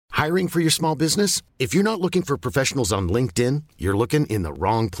Hiring for your small business? If you're not looking for professionals on LinkedIn, you're looking in the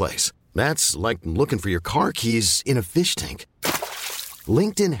wrong place. That's like looking for your car keys in a fish tank.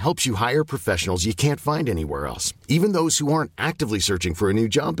 LinkedIn helps you hire professionals you can't find anywhere else, even those who aren't actively searching for a new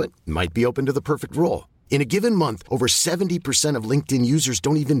job but might be open to the perfect role. In a given month, over 70% of LinkedIn users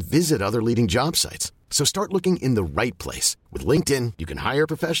don't even visit other leading job sites. So start looking in the right place. With LinkedIn, you can hire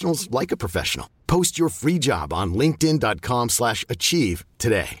professionals like a professional. Post your free job on linkedin.com/achieve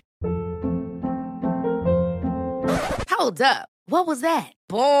today. Hold up. What was that?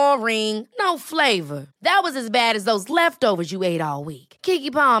 Boring. No flavor. That was as bad as those leftovers you ate all week.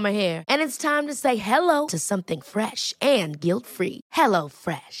 Keke Palmer here. And it's time to say hello to something fresh and guilt-free. Hello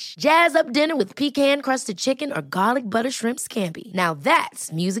Fresh. Jazz up dinner with pecan-crusted chicken or garlic butter shrimp scampi. Now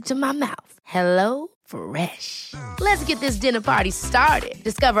that's music to my mouth. Hello Fresh. Let's get this dinner party started.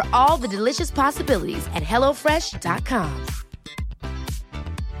 Discover all the delicious possibilities at hellofresh.com.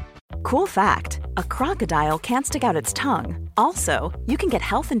 Cool fact, a crocodile can't stick out its tongue. Also, you can get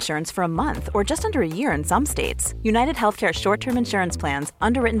health insurance for a month or just under a year in some states. United Healthcare short-term insurance plans,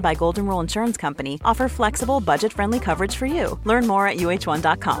 underwritten by Golden Rule Insurance Company, offer flexible, budget-friendly coverage for you. Learn more at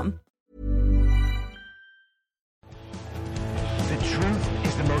uh1.com. The truth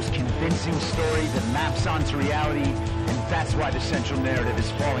is the most convincing story that maps onto reality, and that's why the central narrative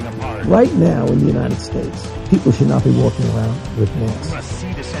is falling apart. Right now in the United States, people should not be walking around with masks. We must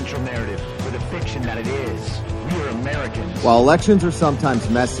see the central narrative for the fiction that it is. We are Americans. While elections are sometimes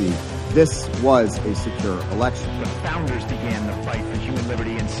messy, this was a secure election. The founders began the fight for human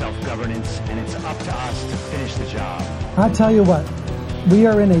liberty and self-governance, and it's up to us to finish the job. I'll tell you what, we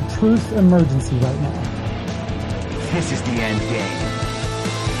are in a truth emergency right now. This is the end game.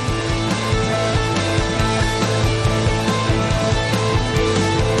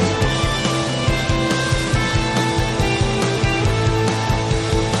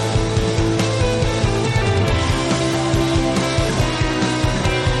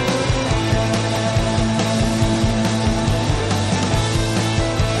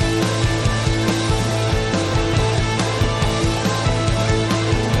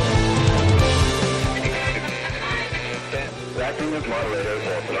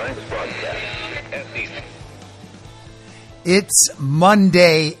 It's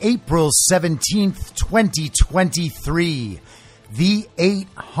Monday, April 17th, 2023, the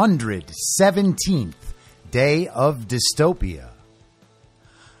 817th day of dystopia.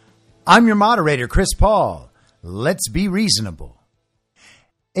 I'm your moderator, Chris Paul. Let's be reasonable.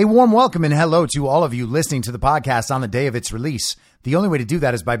 A warm welcome and hello to all of you listening to the podcast on the day of its release. The only way to do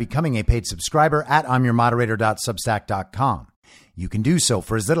that is by becoming a paid subscriber at I'mYourModerator.substack.com. You can do so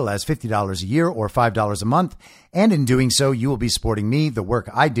for as little as $50 a year or $5 a month, and in doing so, you will be supporting me, the work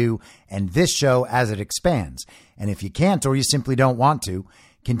I do, and this show as it expands. And if you can't or you simply don't want to,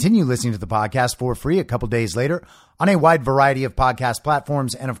 continue listening to the podcast for free a couple days later on a wide variety of podcast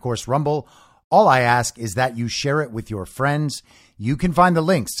platforms and, of course, Rumble. All I ask is that you share it with your friends. You can find the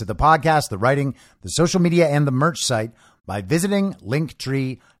links to the podcast, the writing, the social media, and the merch site by visiting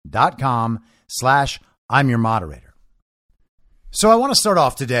linktree.com/I'mYourModerator. So I want to start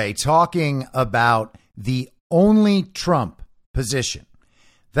off today talking about the only Trump position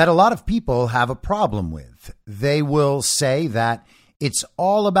that a lot of people have a problem with. They will say that it's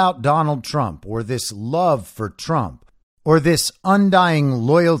all about Donald Trump, or this love for Trump, or this undying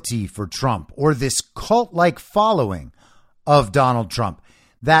loyalty for Trump, or this cult-like following of Donald Trump.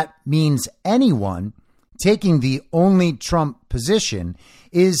 That means anyone taking the only Trump position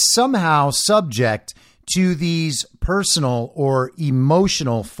is somehow subject to these personal or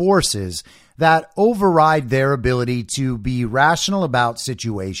emotional forces that override their ability to be rational about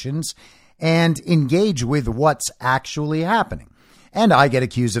situations and engage with what's actually happening. And I get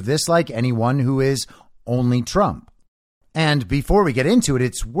accused of this like anyone who is only Trump. And before we get into it,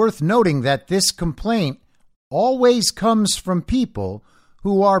 it's worth noting that this complaint always comes from people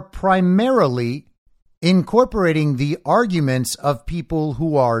who are primarily incorporating the arguments of people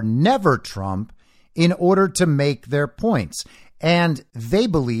who are never Trump in order to make their points. And they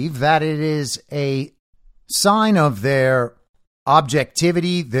believe that it is a sign of their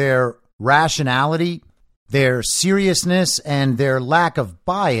objectivity, their rationality, their seriousness, and their lack of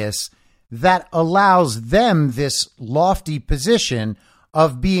bias that allows them this lofty position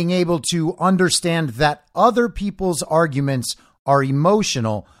of being able to understand that other people's arguments are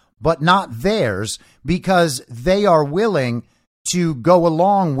emotional, but not theirs, because they are willing to go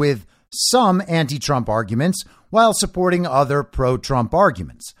along with some anti-Trump arguments while supporting other pro-Trump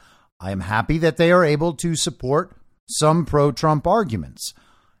arguments. I am happy that they are able to support some pro-Trump arguments.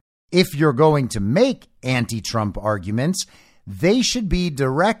 If you're going to make anti-Trump arguments, they should be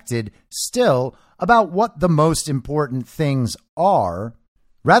directed still about what the most important things are,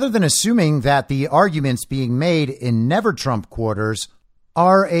 rather than assuming that the arguments being made in Never Trump quarters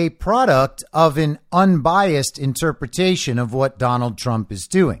are a product of an unbiased interpretation of what Donald Trump is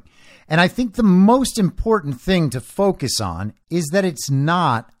doing. And I think the most important thing to focus on is that it's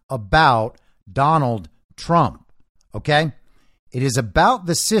not about Donald Trump, okay? It is about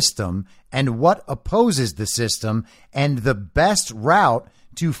the system and what opposes the system and the best route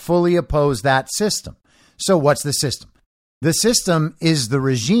to fully oppose that system. So what's the system? The system is the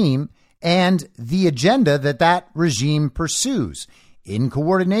regime and the agenda that that regime pursues in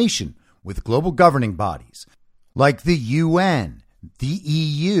coordination with global governing bodies like the UN, the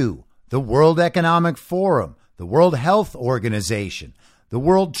EU, the World Economic Forum, the World Health Organization, the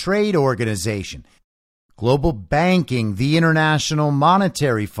World Trade Organization, global banking, the International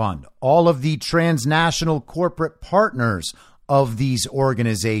Monetary Fund, all of the transnational corporate partners of these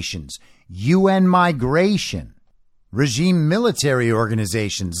organizations, UN migration, regime military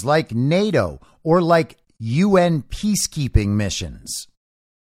organizations like NATO or like UN peacekeeping missions.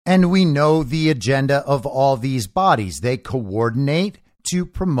 And we know the agenda of all these bodies. They coordinate to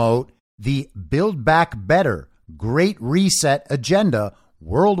promote the Build Back Better, Great Reset agenda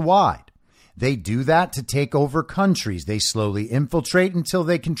worldwide. They do that to take over countries. They slowly infiltrate until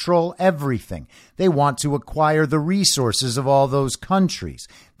they control everything. They want to acquire the resources of all those countries.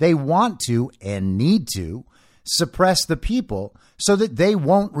 They want to and need to suppress the people so that they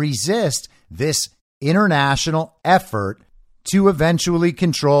won't resist this international effort to eventually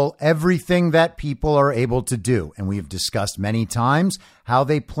control everything that people are able to do. And we've discussed many times how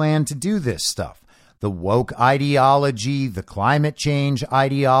they plan to do this stuff. The woke ideology, the climate change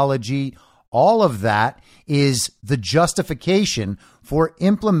ideology, all of that is the justification for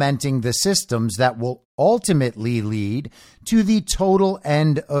implementing the systems that will ultimately lead to the total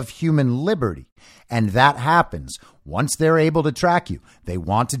end of human liberty. And that happens once they're able to track you. They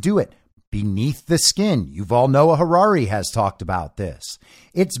want to do it beneath the skin. Yuval Noah Harari has talked about this.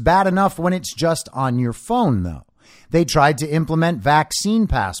 It's bad enough when it's just on your phone, though. They tried to implement vaccine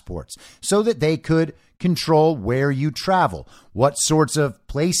passports so that they could control where you travel, what sorts of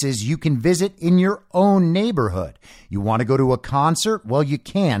places you can visit in your own neighborhood. You want to go to a concert? Well, you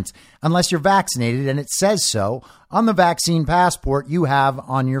can't unless you're vaccinated, and it says so on the vaccine passport you have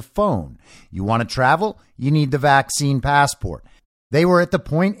on your phone. You want to travel? You need the vaccine passport. They were at the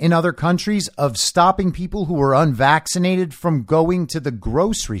point in other countries of stopping people who were unvaccinated from going to the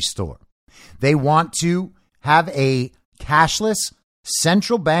grocery store. They want to have a cashless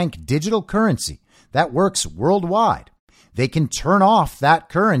central bank digital currency that works worldwide. They can turn off that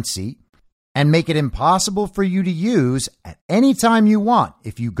currency and make it impossible for you to use at any time you want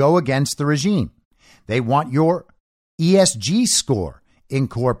if you go against the regime. They want your ESG score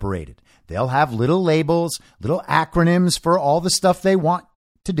incorporated. They'll have little labels, little acronyms for all the stuff they want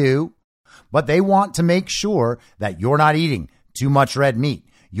to do, but they want to make sure that you're not eating too much red meat.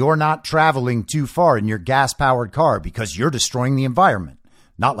 You're not traveling too far in your gas-powered car because you're destroying the environment.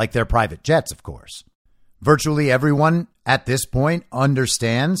 Not like their private jets, of course. Virtually everyone at this point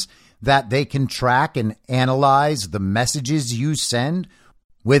understands that they can track and analyze the messages you send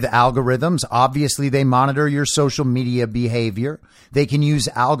with algorithms. Obviously, they monitor your social media behavior. They can use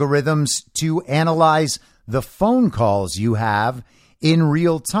algorithms to analyze the phone calls you have in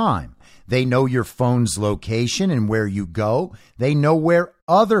real time. They know your phone's location and where you go. They know where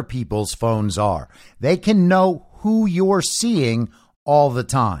other people's phones are. They can know who you're seeing all the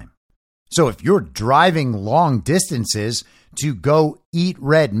time. So if you're driving long distances to go eat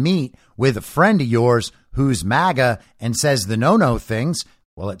red meat with a friend of yours who's MAGA and says the no-no things,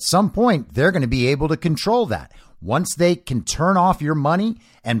 well, at some point, they're going to be able to control that. Once they can turn off your money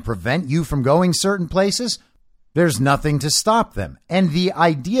and prevent you from going certain places, there's nothing to stop them. And the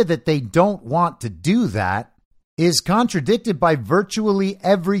idea that they don't want to do that is contradicted by virtually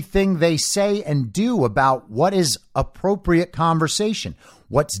everything they say and do about what is appropriate conversation,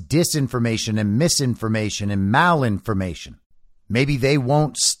 what's disinformation and misinformation and malinformation. Maybe they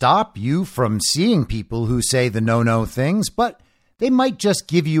won't stop you from seeing people who say the no-no things, but they might just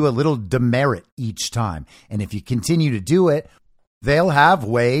give you a little demerit each time. And if you continue to do it, they'll have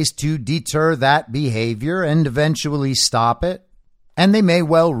ways to deter that behavior and eventually stop it. And they may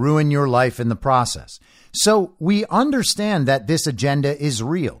well ruin your life in the process. So we understand that this agenda is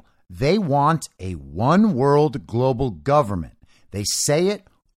real. They want a one world global government. They say it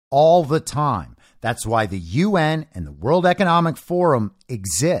all the time. That's why the UN and the World Economic Forum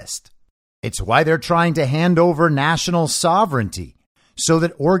exist. It's why they're trying to hand over national sovereignty so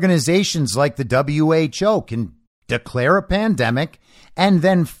that organizations like the WHO can declare a pandemic, and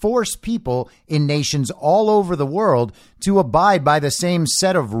then force people in nations all over the world to abide by the same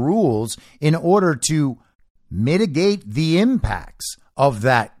set of rules in order to mitigate the impacts of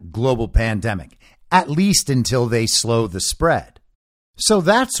that global pandemic, at least until they slow the spread. So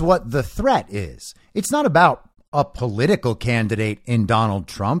that's what the threat is. It's not about a political candidate in Donald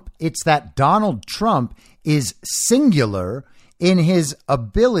Trump. It's that Donald Trump is singular in his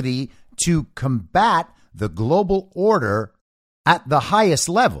ability to combat the global order at the highest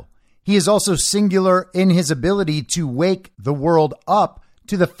level. He is also singular in his ability to wake the world up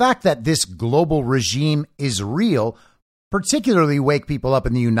to the fact that this global regime is real, particularly wake people up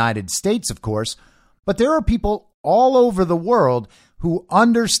in the United States, of course. But there are people all over the world who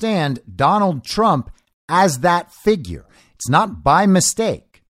understand Donald Trump as that figure. It's not by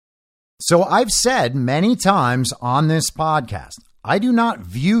mistake. So I've said many times on this podcast, I do not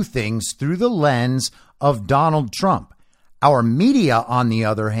view things through the lens of Donald Trump. Our media, on the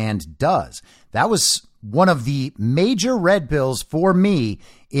other hand, does. That was one of the major red pills for me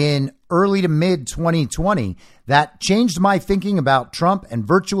in early to mid 2020 that changed my thinking about Trump and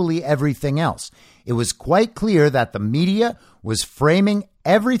virtually everything else. It was quite clear that the media was framing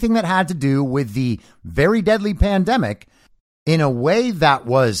everything that had to do with the very deadly pandemic in a way that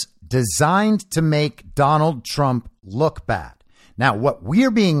was designed to make Donald Trump look bad. Now, what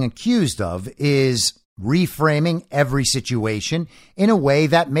we're being accused of is reframing every situation in a way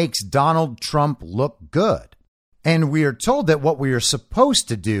that makes Donald Trump look good. And we are told that what we are supposed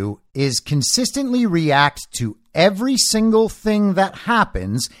to do is consistently react to every single thing that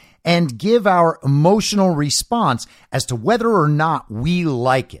happens and give our emotional response as to whether or not we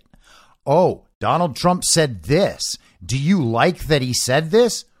like it. Oh, Donald Trump said this. Do you like that he said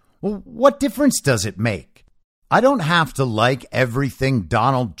this? Well, what difference does it make? I don't have to like everything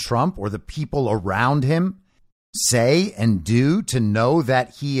Donald Trump or the people around him say and do to know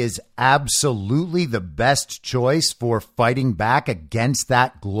that he is absolutely the best choice for fighting back against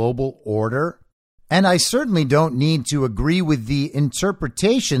that global order. And I certainly don't need to agree with the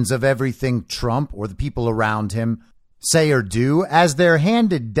interpretations of everything Trump or the people around him say or do as they're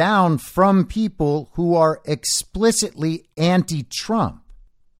handed down from people who are explicitly anti-Trump.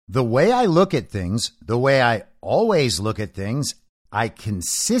 The way I look at things, the way I always look at things, I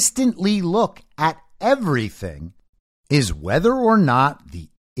consistently look at everything, is whether or not the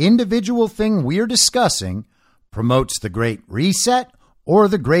individual thing we're discussing promotes the Great Reset or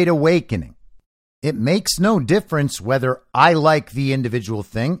the Great Awakening. It makes no difference whether I like the individual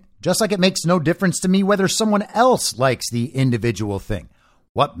thing, just like it makes no difference to me whether someone else likes the individual thing.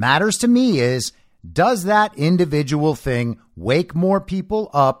 What matters to me is, does that individual thing wake more people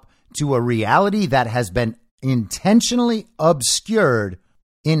up to a reality that has been intentionally obscured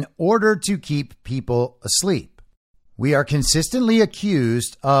in order to keep people asleep? We are consistently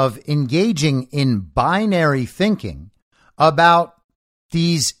accused of engaging in binary thinking about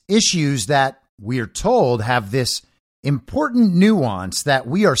these issues that we're told have this important nuance that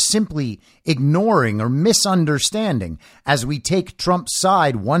we are simply ignoring or misunderstanding as we take Trump's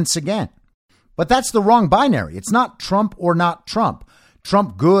side once again. But that's the wrong binary. It's not Trump or not Trump,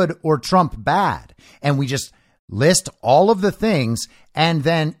 Trump good or Trump bad. And we just list all of the things. And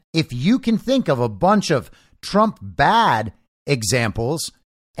then if you can think of a bunch of Trump bad examples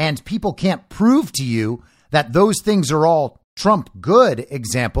and people can't prove to you that those things are all Trump good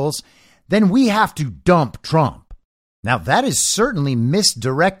examples, then we have to dump Trump. Now, that is certainly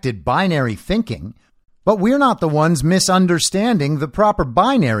misdirected binary thinking, but we're not the ones misunderstanding the proper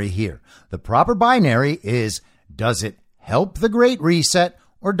binary here. The proper binary is, does it help the Great Reset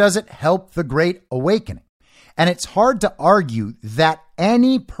or does it help the Great Awakening? And it's hard to argue that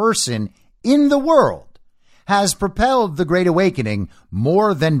any person in the world has propelled the Great Awakening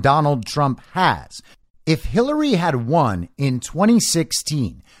more than Donald Trump has. If Hillary had won in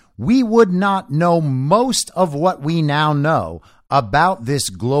 2016, we would not know most of what we now know about this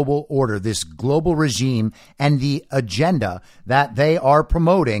global order, this global regime, and the agenda that they are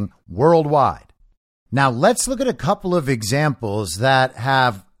promoting worldwide. Now, let's look at a couple of examples that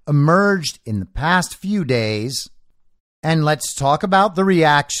have emerged in the past few days, and let's talk about the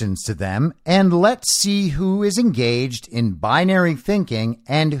reactions to them, and let's see who is engaged in binary thinking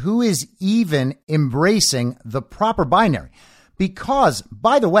and who is even embracing the proper binary. Because,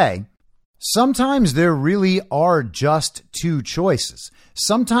 by the way, sometimes there really are just two choices.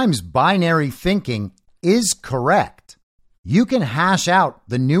 Sometimes binary thinking is correct. You can hash out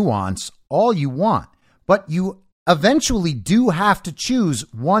the nuance all you want, but you eventually do have to choose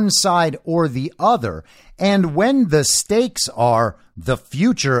one side or the other. And when the stakes are the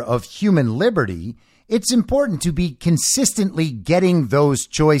future of human liberty, it's important to be consistently getting those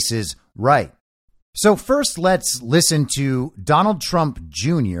choices right. So first, let's listen to Donald Trump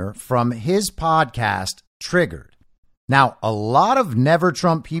Jr. from his podcast, Triggered. Now, a lot of Never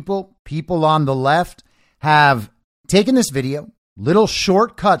Trump people on the left, have taken this video, little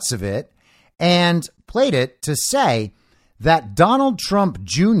shortcuts of it, and played it to say that Donald Trump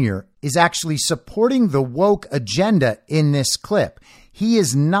Jr. is actually supporting the woke agenda in this clip. He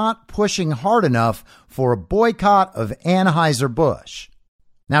is not pushing hard enough for a boycott of Anheuser-Busch.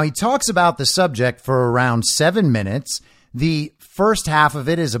 Now, he talks about the subject for around 7 minutes. The first half of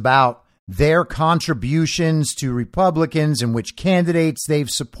it is about their contributions to Republicans and which candidates they've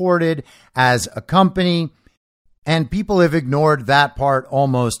supported as a company. And people have ignored that part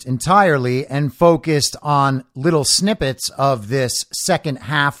almost entirely and focused on little snippets of this second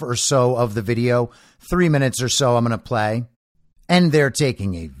half or so of the video, 3 minutes or so I'm going to play. And they're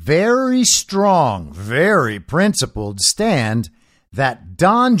taking a very strong, very principled stand that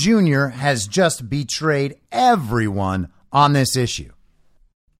Don Jr. has just betrayed everyone on this issue.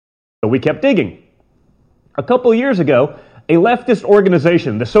 We kept digging. A couple years ago, a leftist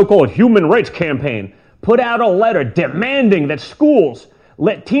organization, the so-called Human Rights Campaign, put out a letter demanding that schools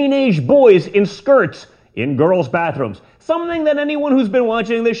let teenage boys in skirts in girls' bathrooms. Something that anyone who's been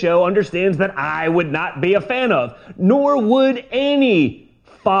watching the show understands that I would not be a fan of, nor would any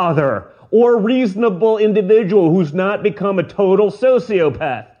father or reasonable individual who's not become a total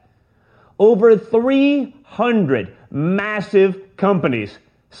sociopath. Over 300 massive companies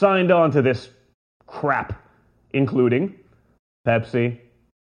signed on to this crap, including Pepsi,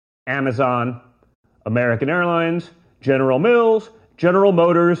 Amazon, American Airlines, General Mills, General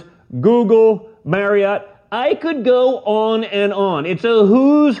Motors, Google, Marriott. I could go on and on. It's a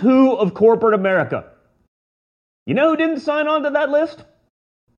who's who of corporate America. You know who didn't sign on to that list?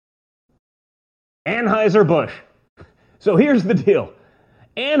 Anheuser-Busch. So here's the deal.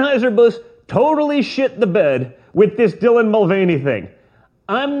 Anheuser-Busch totally shit the bed with this Dylan Mulvaney thing.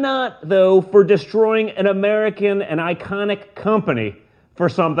 I'm not, though, for destroying an American and iconic company for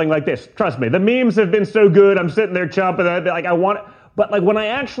something like this. Trust me, the memes have been so good. I'm sitting there chomping at it, like I want it. But like when I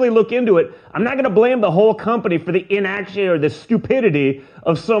actually look into it, I'm not going to blame the whole company for the inaction or the stupidity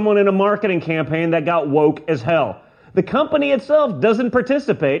of someone in a marketing campaign that got woke as hell. The company itself doesn't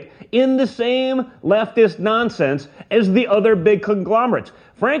participate in the same leftist nonsense as the other big conglomerates.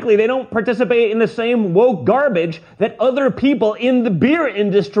 Frankly, they don't participate in the same woke garbage that other people in the beer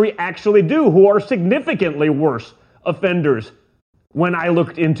industry actually do, who are significantly worse offenders when I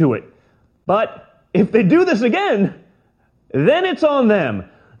looked into it. But if they do this again, then it's on them.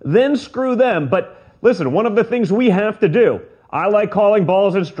 Then screw them. But listen, one of the things we have to do, I like calling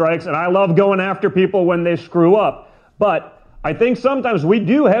balls and strikes, and I love going after people when they screw up. But I think sometimes we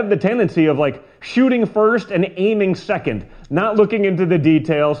do have the tendency of like shooting first and aiming second, not looking into the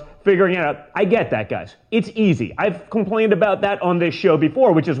details, figuring it out. I get that, guys. It's easy. I've complained about that on this show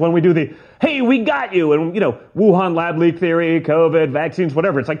before, which is when we do the, hey, we got you, and, you know, Wuhan lab leak theory, COVID, vaccines,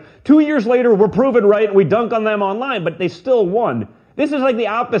 whatever. It's like 2 years later, we're proven right, and we dunk on them online, but they still won. This is like the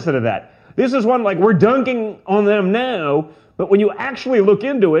opposite of that. This is one like we're dunking on them now, but when you actually look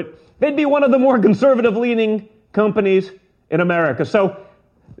into it, they'd be one of the more conservative-leaning companies in America. So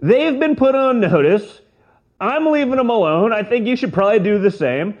they've been put on notice. I'm leaving them alone. I think you should probably do the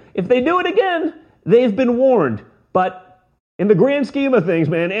same. If they do it again, they've been warned. But in the grand scheme of things,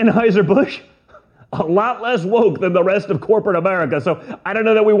 man, Anheuser-Busch, a lot less woke than the rest of corporate America. So I don't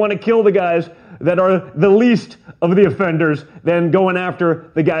know that we want to kill the guys that are the least of the offenders than going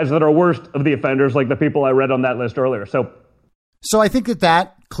after the guys that are worst of the offenders, like the people I read on that list earlier. So I think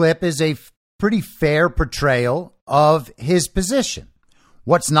that clip is a pretty fair portrayal of his position.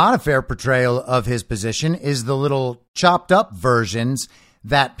 What's not a fair portrayal of his position is the little chopped up versions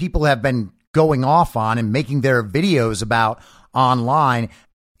that people have been going off on and making their videos about online,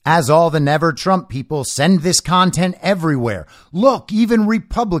 as all the Never Trump people send this content everywhere. Look, even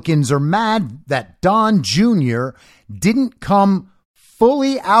Republicans are mad that Don Jr. didn't come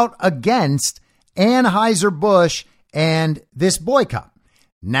fully out against Anheuser-Busch and this boycott.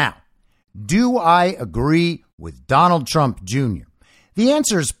 Now, do I agree with Donald Trump Jr.? The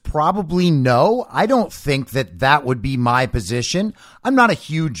answer is probably no. I don't think that would be my position. I'm not a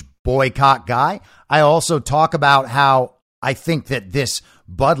huge boycott guy. I also talk about how I think that this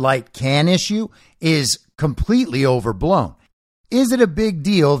Bud Light can issue is completely overblown. Is it a big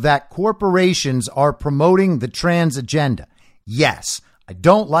deal that corporations are promoting the trans agenda? Yes. I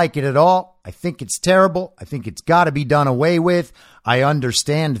don't like it at all. I think it's terrible. I think it's got to be done away with. I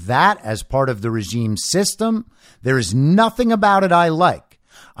understand that as part of the regime system. There is nothing about it I like.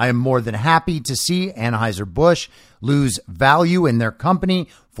 I am more than happy to see Anheuser-Busch lose value in their company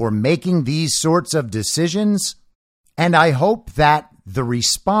for making these sorts of decisions. And I hope that the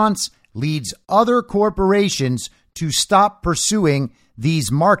response leads other corporations to stop pursuing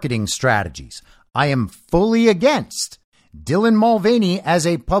these marketing strategies. I am fully against Dylan Mulvaney as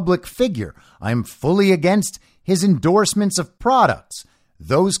a public figure. I am fully against his endorsements of products.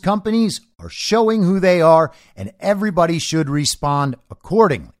 Those companies are showing who they are, and everybody should respond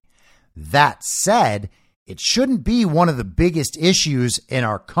accordingly. That said, it shouldn't be one of the biggest issues in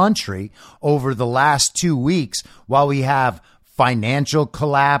our country over the last 2 weeks while we have financial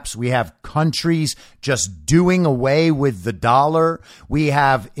collapse. We have countries just doing away with the dollar. We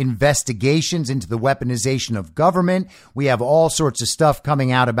have investigations into the weaponization of government. We have all sorts of stuff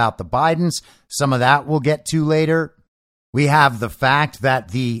coming out about the Bidens. Some of that we'll get to later. We have the fact that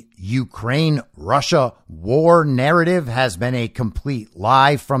the Ukraine-Russia war narrative has been a complete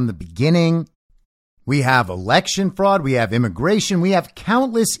lie from the beginning. We have election fraud. We have immigration. We have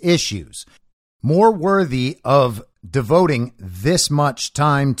countless issues more worthy of devoting this much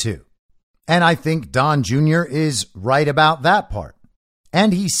time to. And I think Don Jr. is right about that part.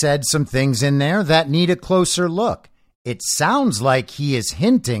 And he said some things in there that need a closer look. It sounds like he is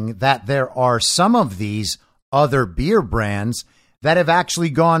hinting that there are some of these other beer brands that have actually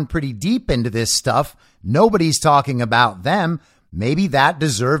gone pretty deep into this stuff. Nobody's talking about them. Maybe that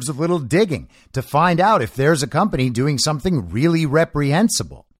deserves a little digging to find out if there's a company doing something really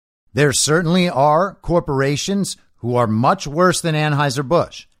reprehensible. There certainly are corporations who are much worse than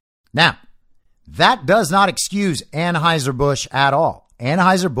Anheuser-Busch. Now, that does not excuse Anheuser-Busch at all.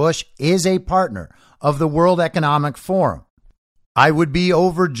 Anheuser-Busch is a partner of the World Economic Forum. I would be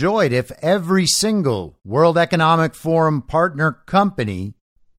overjoyed if every single World Economic Forum partner company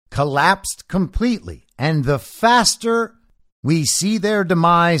collapsed completely. And the faster we see their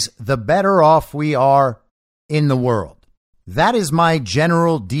demise, the better off we are in the world. That is my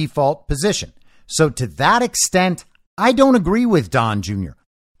general default position. So to that extent, I don't agree with Don Jr.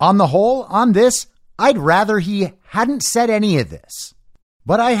 On the whole, on this, I'd rather he hadn't said any of this.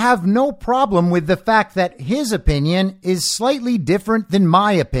 But I have no problem with the fact that his opinion is slightly different than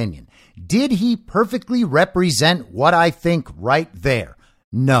my opinion. Did he perfectly represent what I think right there?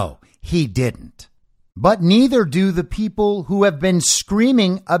 No, he didn't. But neither do the people who have been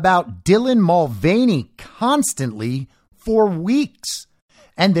screaming about Dylan Mulvaney constantly for weeks.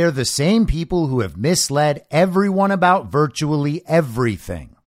 And they're the same people who have misled everyone about virtually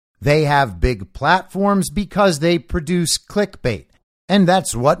everything. They have big platforms because they produce clickbait. And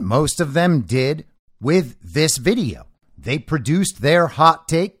that's what most of them did with this video. They produced their hot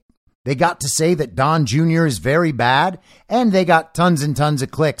take. They got to say that Don Jr. is very bad, and they got tons and tons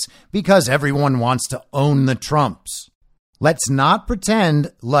of clicks because everyone wants to own the Trumps. Let's not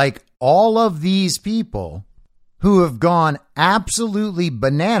pretend like all of these people who have gone absolutely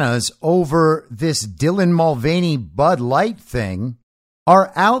bananas over this Dylan Mulvaney Bud Light thing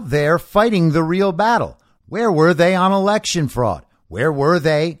are out there fighting the real battle. Where were they on election fraud? Where were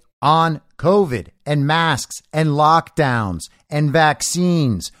they on COVID and masks and lockdowns and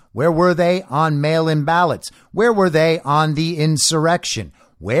vaccines? Where were they on mail-in ballots? Where were they on the insurrection?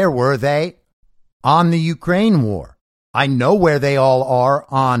 Where were they on the Ukraine war? I know where they all are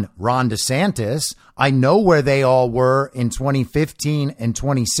on Ron DeSantis. I know where they all were in 2015 and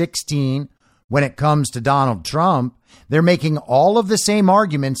 2016 when it comes to Donald Trump. They're making all of the same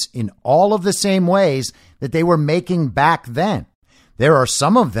arguments in all of the same ways that they were making back then. There are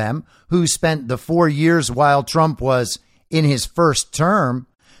some of them who spent the 4 years while Trump was in his first term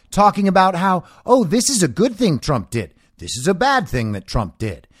talking about how, oh, this is a good thing Trump did. This is a bad thing that Trump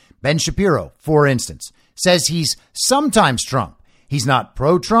did. Ben Shapiro, for instance, says he's sometimes Trump. He's not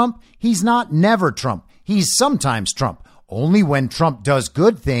pro-Trump. He's not never Trump. He's sometimes Trump, only when Trump does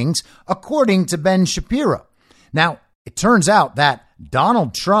good things, according to Ben Shapiro. Now, it turns out that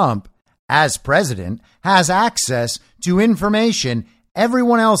Donald Trump, as president, has access to information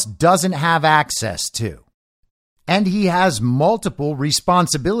everyone else doesn't have access to. And he has multiple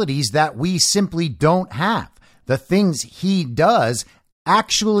responsibilities that we simply don't have. The things he does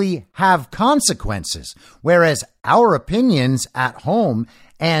actually have consequences, whereas our opinions at home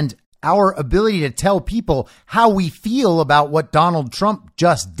and our ability to tell people how we feel about what Donald Trump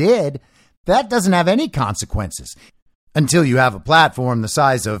just did, that doesn't have any consequences until you have a platform the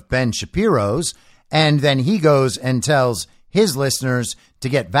size of Ben Shapiro's, and then he goes and tells his listeners to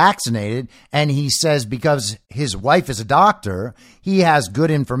get vaccinated, and he says because his wife is a doctor, he has good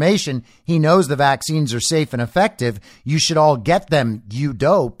information, he knows the vaccines are safe and effective, you should all get them, you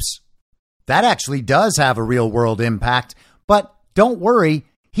dopes. That actually does have a real world impact, but don't worry,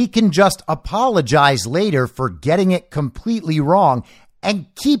 he can just apologize later for getting it completely wrong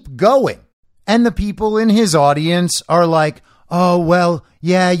and keep going. And the people in his audience are like, oh, well,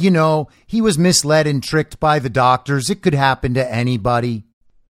 yeah, he was misled and tricked by the doctors. It could happen to anybody.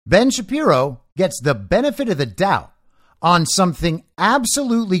 Ben Shapiro gets the benefit of the doubt on something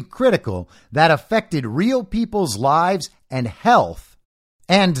absolutely critical that affected real people's lives and health.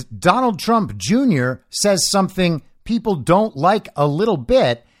 And Donald Trump Jr. says something people don't like a little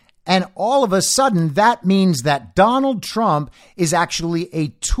bit. And all of a sudden, that means that Donald Trump is actually a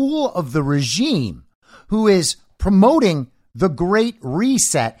tool of the regime who is promoting the Great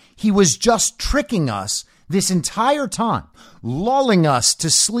Reset. He was just tricking us this entire time, lulling us to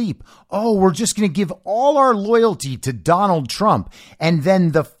sleep. Oh, we're just going to give all our loyalty to Donald Trump. And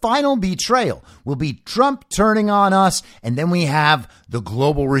then the final betrayal will be Trump turning on us. And then we have the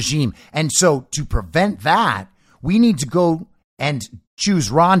global regime. And so to prevent that, we need to go and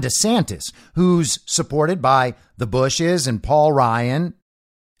choose Ron DeSantis, who's supported by the Bushes and Paul Ryan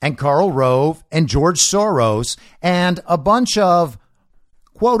and Karl Rove and George Soros and a bunch of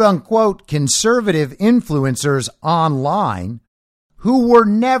quote unquote conservative influencers online who were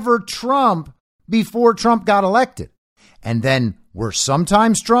never Trump before Trump got elected. And then were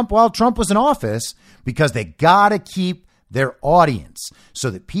sometimes Trump while Trump was in office because they got to keep their audience so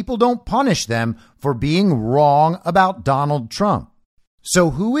that people don't punish them for being wrong about Donald Trump.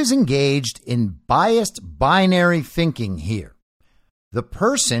 So who is engaged in biased binary thinking here? The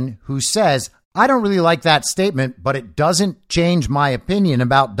person who says, I don't really like that statement, but it doesn't change my opinion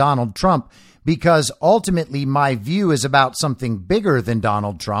about Donald Trump because ultimately my view is about something bigger than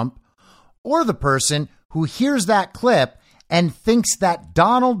Donald Trump, or the person who hears that clip and thinks that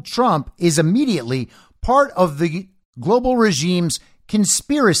Donald Trump is immediately part of the global regime's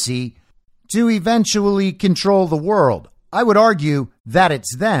conspiracy to eventually control the world. I would argue that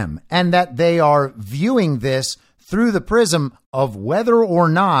it's them and that they are viewing this through the prism of whether or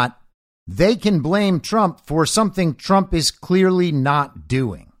not they can blame Trump for something Trump is clearly not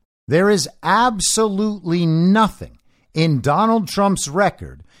doing. There is absolutely nothing in Donald Trump's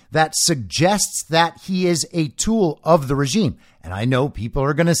record that suggests that he is a tool of the regime. And I know people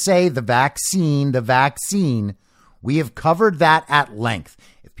are going to say the vaccine. We have covered that at length.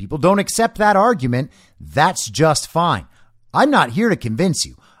 If people don't accept that argument, that's just fine. I'm not here to convince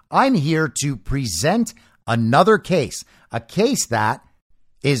you. I'm here to present another case, a case that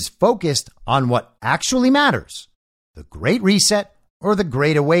is focused on what actually matters, the Great Reset or the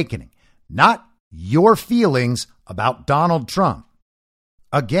Great Awakening, not your feelings about Donald Trump.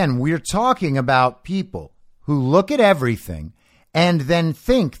 Again, we're talking about people who look at everything and then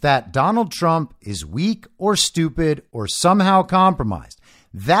think that Donald Trump is weak or stupid or somehow compromised.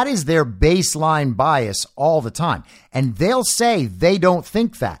 That is their baseline bias all the time. And they'll say they don't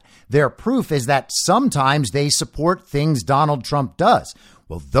think that. Their proof is that sometimes they support things Donald Trump does.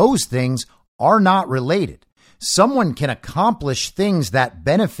 Well, those things are not related. Someone can accomplish things that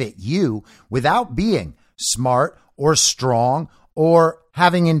benefit you without being smart or strong or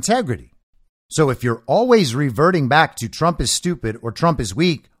having integrity. So if you're always reverting back to Trump is stupid or Trump is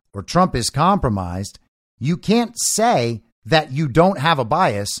weak or Trump is compromised, you can't say that you don't have a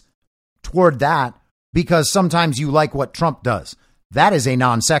bias toward that because sometimes you like what Trump does. That is a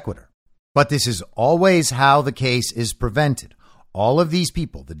non sequitur. But this is always how the case is prevented. All of these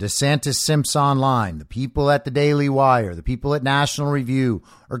people, the DeSantis Simps Online, the people at the Daily Wire, the people at National Review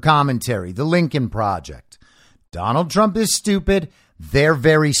or Commentary, the Lincoln Project. Donald Trump is stupid. They're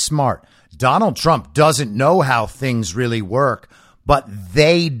very smart. Donald Trump doesn't know how things really work, but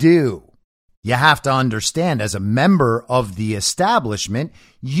they do. You have to understand, as a member of the establishment,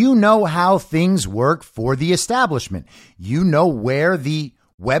 you know how things work for the establishment. You know where the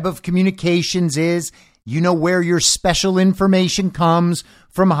web of communications is. You know where your special information comes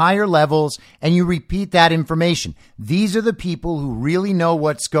from higher levels, and you repeat that information. These are the people who really know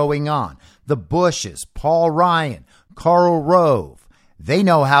what's going on. The Bushes, Paul Ryan, Karl Rove, they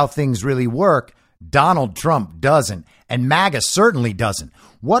know how things really work. Donald Trump doesn't, and MAGA certainly doesn't.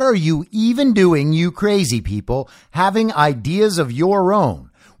 What are you even doing, you crazy people, having ideas of your own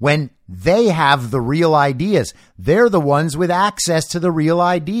when they have the real ideas? They're the ones with access to the real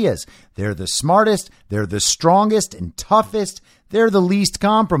ideas. They're the smartest, they're the strongest and toughest, they're the least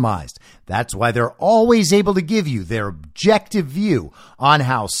compromised. That's why they're always able to give you their objective view on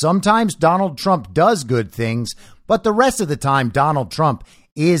how sometimes Donald Trump does good things, but the rest of the time Donald Trump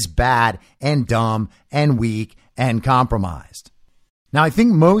is bad and dumb and weak and compromised. Now, I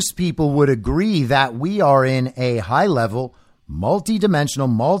think most people would agree that we are in a high-level, multidimensional,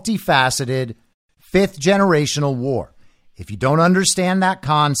 multifaceted, fifth-generational war. If you don't understand that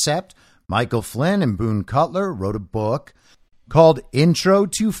concept, Michael Flynn and Boone Cutler wrote a book called Intro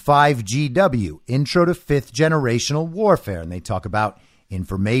to 5GW, Intro to Fifth Generational Warfare, and they talk about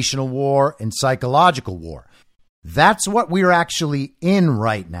informational war and psychological war. That's what we're actually in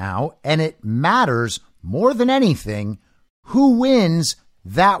right now, and it matters more than anything who wins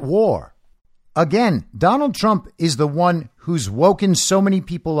that war. Again, Donald Trump is the one who's woken so many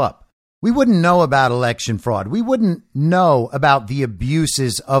people up. We wouldn't know about election fraud. We wouldn't know about the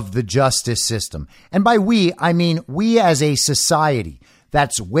abuses of the justice system. And by we, I mean we as a society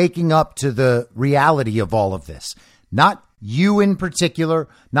that's waking up to the reality of all of this. Not you in particular,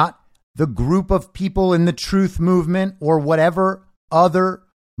 not the group of people in the truth movement or whatever other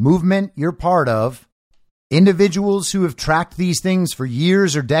movement you're part of. Individuals who have tracked these things for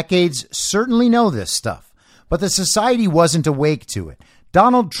years or decades certainly know this stuff, but the society wasn't awake to it.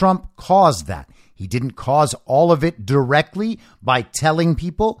 Donald Trump caused that. He didn't cause all of it directly by telling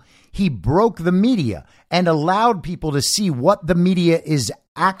people. He broke the media and allowed people to see what the media is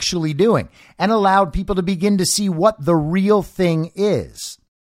actually doing and allowed people to begin to see what the real thing is.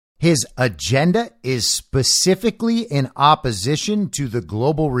 His agenda is specifically in opposition to the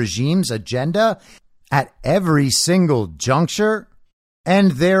global regime's agenda at every single juncture.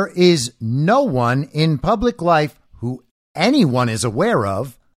 And there is no one in public life who anyone is aware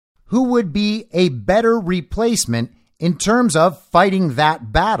of who would be a better replacement in terms of fighting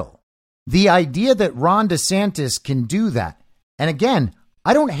that battle. The idea that Ron DeSantis can do that. And again,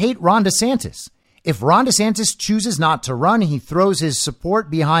 I don't hate Ron DeSantis. If Ron DeSantis chooses not to run, he throws his support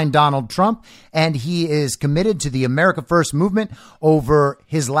behind Donald Trump, and he is committed to the America First movement over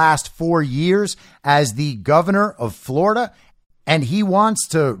his last 4 years as the governor of Florida, and he wants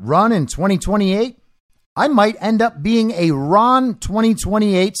to run in 2028, I might end up being a Ron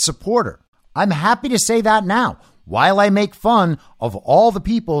 2028 supporter. I'm happy to say that now, while I make fun of all the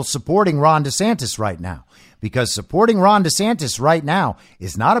people supporting Ron DeSantis right now. Because supporting Ron DeSantis right now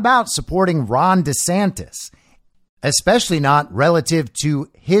is not about supporting Ron DeSantis, especially not relative to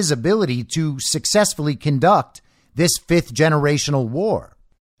his ability to successfully conduct this fifth generational war.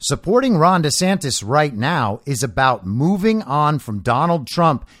 Supporting Ron DeSantis right now is about moving on from Donald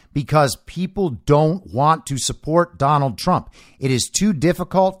Trump because people don't want to support Donald Trump. It is too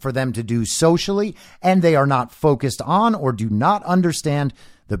difficult for them to do socially, and they are not focused on or do not understand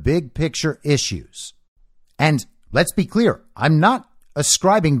the big picture issues. And let's be clear, I'm not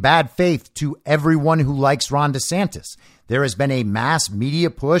ascribing bad faith to everyone who likes Ron DeSantis. There has been a mass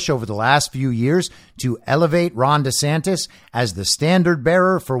media push over the last few years to elevate Ron DeSantis as the standard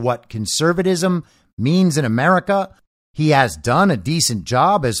bearer for what conservatism means in America. He has done a decent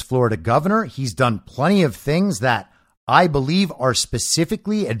job as Florida governor. He's done plenty of things that I believe are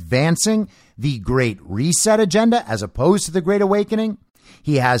specifically advancing the Great Reset agenda as opposed to the Great Awakening.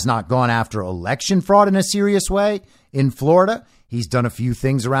 He has not gone after election fraud in a serious way in Florida. He's done a few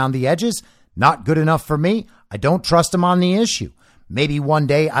things around the edges. Not good enough for me. I don't trust him on the issue. Maybe one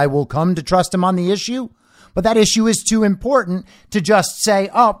day I will come to trust him on the issue, but that issue is too important to just say,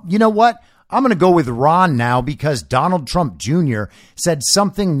 oh, you know what? I'm going to go with Ron now because Donald Trump Jr. said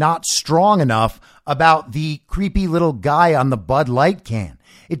something not strong enough about the creepy little guy on the Bud Light can.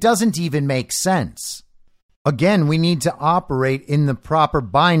 It doesn't even make sense. Again, we need to operate in the proper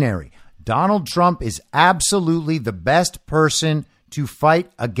binary. Donald Trump is absolutely the best person to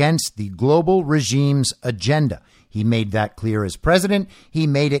fight against the global regime's agenda. He made that clear as president. He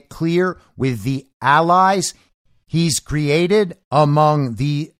made it clear with the allies he's created among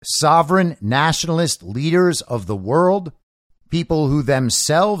the sovereign nationalist leaders of the world, people who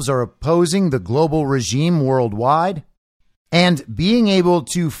themselves are opposing the global regime worldwide. And being able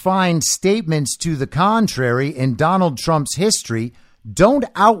to find statements to the contrary in Donald Trump's history don't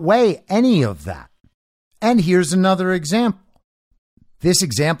outweigh any of that. And here's another example. This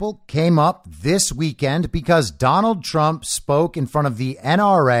example came up this weekend because Donald Trump spoke in front of the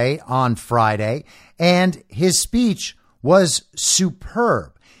NRA on Friday, and his speech was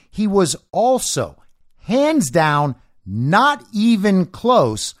superb. He was also, hands down, not even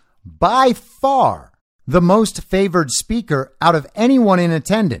close, by far, the most favored speaker out of anyone in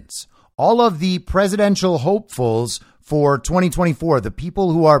attendance. All of the presidential hopefuls for 2024, the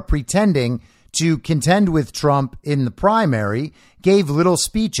people who are pretending to contend with Trump in the primary, gave little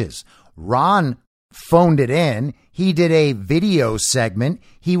speeches. Ron phoned it in. He did a video segment.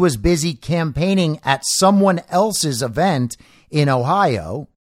 He was busy campaigning at someone else's event in Ohio.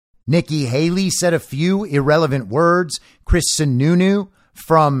 Nikki Haley said a few irrelevant words. Chris Sununu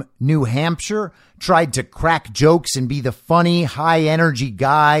from New Hampshire, tried to crack jokes and be the funny, high energy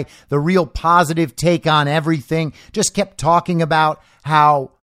guy, the real positive take on everything, just kept talking about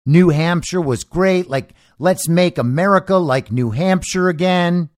how New Hampshire was great. Like, let's make America like New Hampshire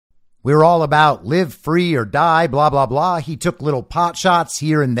again. We're all about live free or die, blah, blah, blah. He took little pot shots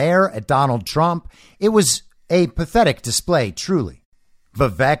here and there at Donald Trump. It was a pathetic display, truly.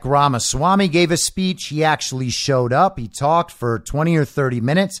 Vivek Ramaswamy gave a speech. He actually showed up. He talked for 20 or 30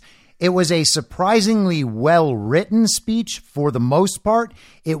 minutes. It was a surprisingly well-written speech for the most part.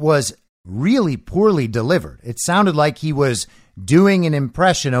 It was really poorly delivered. It sounded like he was doing an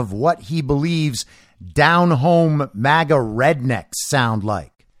impression of what he believes down-home MAGA rednecks sound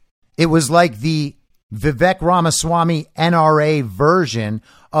like. It was like the Vivek Ramaswamy NRA version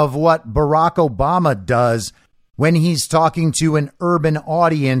of what Barack Obama does when he's talking to an urban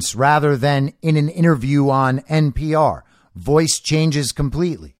audience rather than in an interview on NPR. Voice changes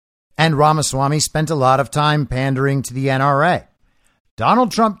completely. And Ramaswamy spent a lot of time pandering to the NRA.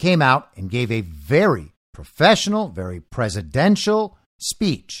 Donald Trump came out and gave a very professional, very presidential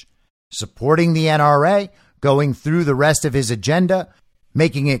speech, supporting the NRA, going through the rest of his agenda,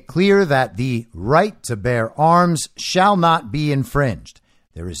 making it clear that the right to bear arms shall not be infringed.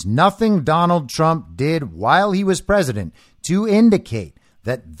 There is nothing Donald Trump did while he was president to indicate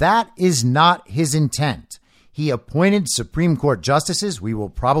that that is not his intent. He appointed Supreme Court justices. We will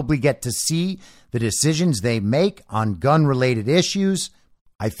probably get to see the decisions they make on gun-related issues.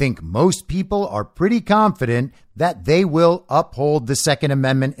 I think most people are pretty confident that they will uphold the Second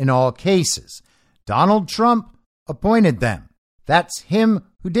Amendment in all cases. Donald Trump appointed them. That's him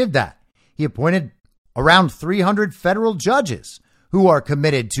who did that. He appointed around 300 federal judges who are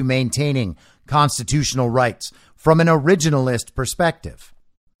committed to maintaining constitutional rights from an originalist perspective.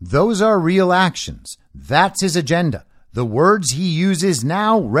 Those are real actions. That's his agenda. The words he uses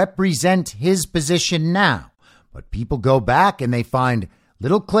now represent his position now. But people go back and they find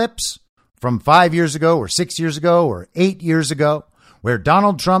little clips from 5 years ago or 6 years ago or 8 years ago where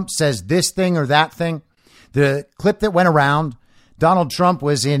Donald Trump says this thing or that thing. The clip that went around, Donald Trump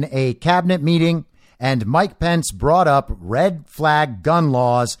was in a cabinet meeting and Mike Pence brought up red flag gun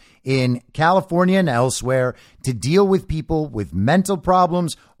laws in California and elsewhere to deal with people with mental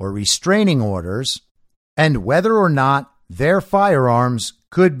problems or restraining orders, and whether or not their firearms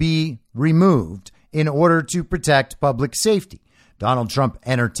could be removed in order to protect public safety. Donald Trump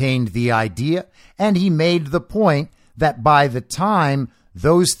entertained the idea, and he made the point that by the time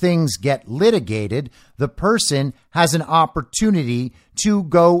those things get litigated, the person has an opportunity to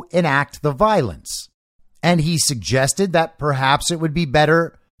go enact the violence. And he suggested that perhaps it would be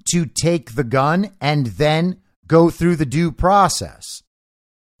better to take the gun and then go through the due process.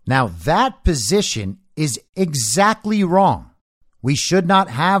 Now, that position is exactly wrong. We should not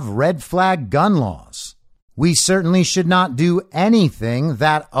have red flag gun laws. We certainly should not do anything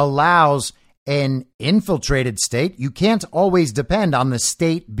that allows an infiltrated state. You can't always depend on the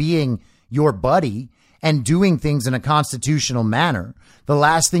state being your buddy and doing things in a constitutional manner. The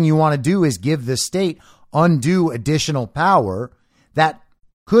last thing you want to do is give the state undue additional power that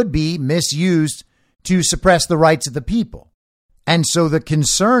could be misused to suppress the rights of the people. And so the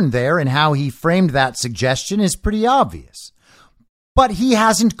concern there and how he framed that suggestion is pretty obvious. But he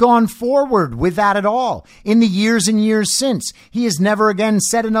hasn't gone forward with that at all. In the years and years since, he has never again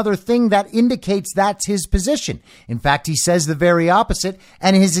said another thing that indicates that's his position. In fact, he says the very opposite,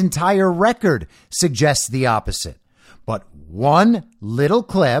 and his entire record suggests the opposite. But one little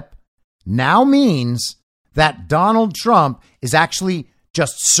clip now means that Donald Trump is actually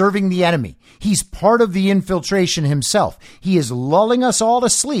just serving the enemy. He's part of the infiltration himself. He is lulling us all to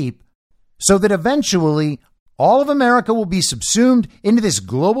sleep so that eventually all of America will be subsumed into this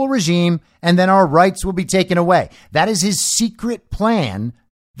global regime, and then our rights will be taken away. That is his secret plan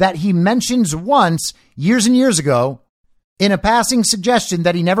that he mentions once years and years ago in a passing suggestion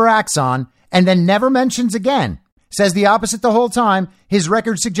that he never acts on, and then never mentions again. Says the opposite the whole time. His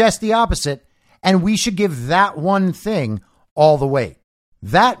record suggests the opposite, and we should give that one thing all the weight.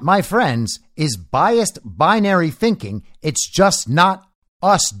 That, my friends, is biased binary thinking. It's just not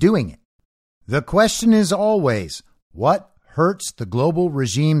us doing it. The question is always, what hurts the global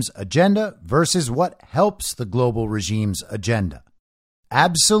regime's agenda versus what helps the global regime's agenda?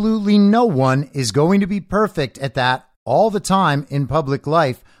 Absolutely no one is going to be perfect at that all the time in public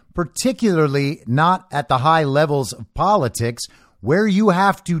life, particularly not at the high levels of politics where you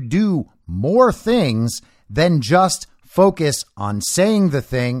have to do more things than just focus on saying the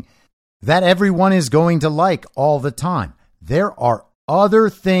thing that everyone is going to like all the time. There are other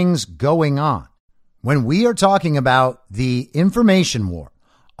things going on. When we are talking about the information war,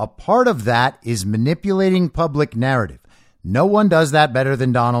 a part of that is manipulating public narrative. No one does that better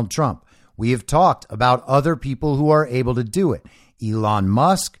than Donald Trump. We have talked about other people who are able to do it. Elon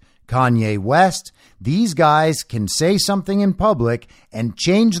Musk, Kanye West, these guys can say something in public and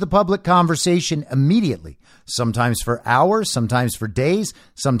change the public conversation immediately, sometimes for hours, sometimes for days,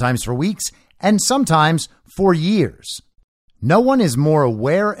 sometimes for weeks, and sometimes for years. No one is more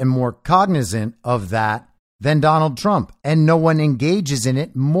aware and more cognizant of that than Donald Trump, and no one engages in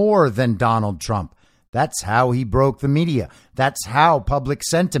it more than Donald Trump. That's how he broke the media. That's how public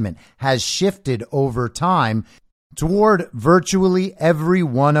sentiment has shifted over time toward virtually every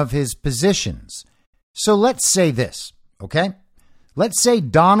one of his positions. So let's say this, okay? Let's say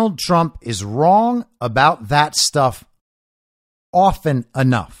Donald Trump is wrong about that stuff often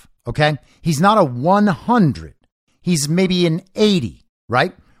enough, okay? He's not a 100. He's maybe an 80,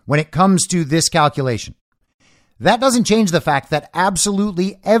 right? When it comes to this calculation. That doesn't change the fact that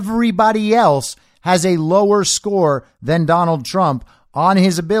absolutely everybody else has a lower score than Donald Trump on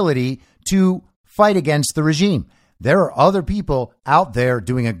his ability to fight against the regime. There are other people out there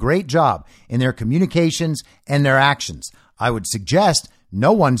doing a great job in their communications and their actions. I would suggest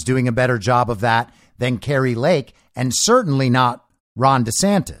no one's doing a better job of that than Carrie Lake, and certainly not Ron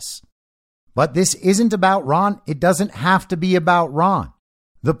DeSantis. But this isn't about Ron. It doesn't have to be about Ron.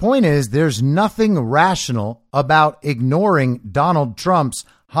 The point is, there's nothing rational about ignoring Donald Trump's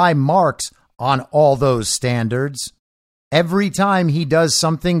high marks on all those standards. Every time he does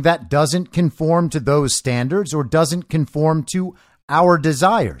something that doesn't conform to those standards or doesn't conform to our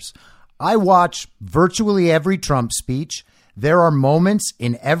desires. I watch virtually every Trump speech. There are moments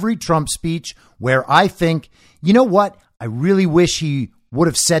in every Trump speech where I think, you know what? I really wish he would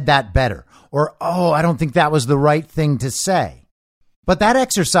have said that better. Or, oh, I don't think that was the right thing to say. But that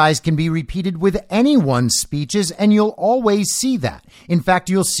exercise can be repeated with anyone's speeches, and you'll always see that. In fact,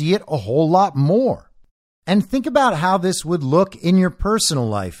 you'll see it a whole lot more. And think about how this would look in your personal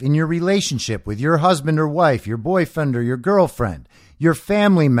life, in your relationship with your husband or wife, your boyfriend or your girlfriend, your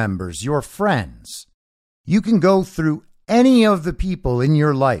family members, your friends. You can go through any of the people in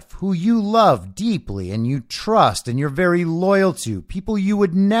your life who you love deeply and you trust and you're very loyal to, people you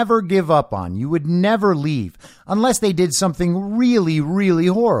would never give up on, you would never leave unless they did something really, really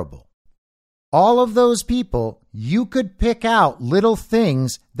horrible. All of those people, you could pick out little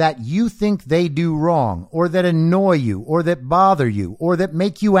things that you think they do wrong or that annoy you or that bother you or that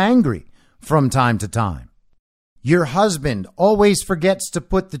make you angry from time to time. Your husband always forgets to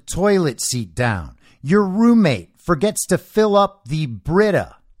put the toilet seat down. Your roommate forgets to fill up the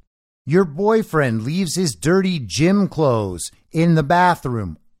Brita. Your boyfriend leaves his dirty gym clothes in the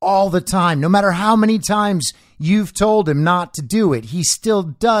bathroom all the time. No matter how many times you've told him not to do it, he still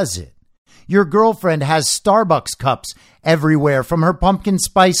does it. Your girlfriend has Starbucks cups everywhere from her pumpkin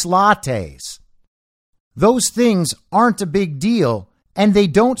spice lattes. Those things aren't a big deal, and they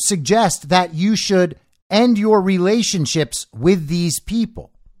don't suggest that you should end your relationships with these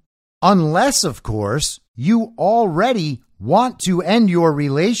people. Unless, of course, you already want to end your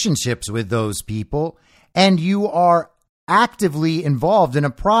relationships with those people and you are actively involved in a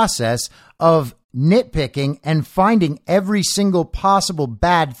process of nitpicking and finding every single possible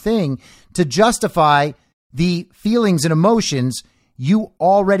bad thing to justify the feelings and emotions you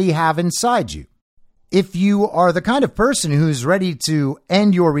already have inside you. If you are the kind of person who's ready to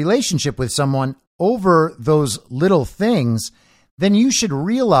end your relationship with someone over those little things, then you should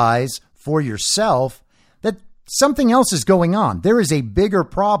realize for yourself that something else is going on. There is a bigger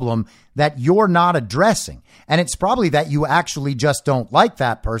problem that you're not addressing. And it's probably that you actually just don't like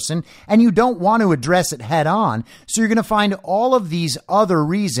that person and you don't want to address it head on. So you're going to find all of these other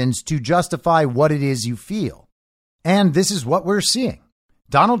reasons to justify what it is you feel. And this is what we're seeing.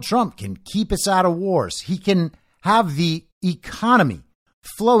 Donald Trump can keep us out of wars. He can have the economy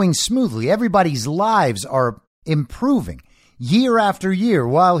flowing smoothly. Everybody's lives are improving year after year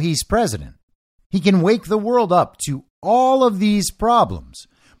while he's president. He can wake the world up to all of these problems.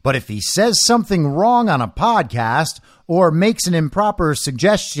 But if he says something wrong on a podcast or makes an improper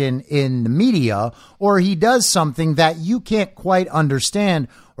suggestion in the media, or he does something that you can't quite understand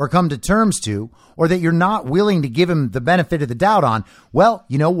or come to terms to, or that you're not willing to give him the benefit of the doubt on, well,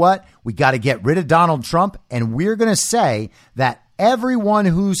 you know what? We got to get rid of Donald Trump, and we're going to say that everyone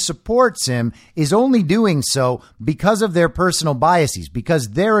who supports him is only doing so because of their personal biases, because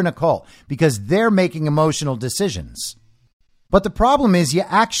they're in a cult, because they're making emotional decisions. But the problem is you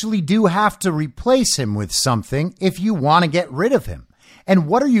actually do have to replace him with something if you want to get rid of him. And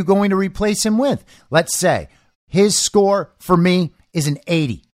what are you going to replace him with? Let's say his score for me is an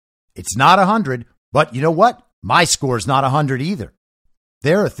 80. It's not 100. But you know what? My score's not 100 either.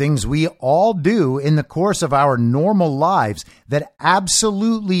 There are things we all do in the course of our normal lives that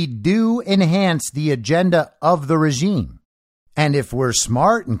absolutely do enhance the agenda of the regime. And if we're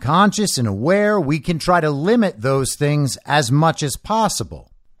smart and conscious and aware, we can try to limit those things as much as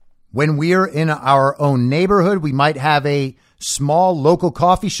possible. When we're in our own neighborhood, we might have a small local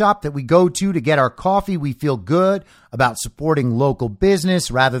coffee shop that we go to get our coffee. We feel good about supporting local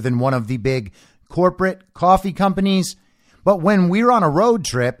business rather than one of the big corporate coffee companies. But when we're on a road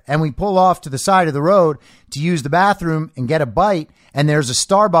trip and we pull off to the side of the road to use the bathroom and get a bite, and there's a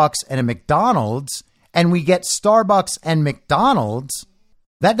Starbucks and a McDonald's, and we get Starbucks and McDonald's,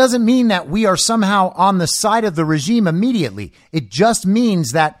 that doesn't mean that we are somehow on the side of the regime immediately. It just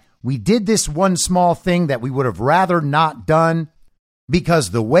means that we did this one small thing that we would have rather not done, because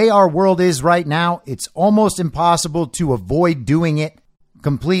the way our world is right now, it's almost impossible to avoid doing it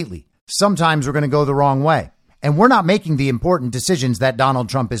completely. Sometimes we're going to go the wrong way. And we're not making the important decisions that Donald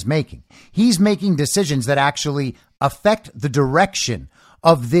Trump is making. He's making decisions that actually affect the direction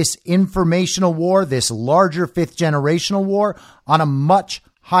of this informational war, this larger fifth generational war, on a much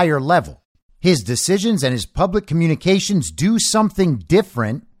higher level. His decisions and his public communications do something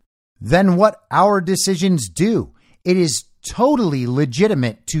different than what our decisions do. It is totally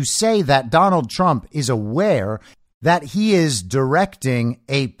legitimate to say that Donald Trump is aware that he is directing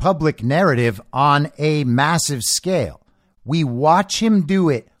a public narrative on a massive scale. We watch him do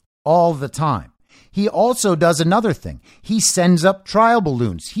it all the time. He also does another thing. He sends up trial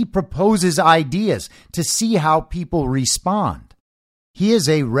balloons. He proposes ideas to see how people respond. He is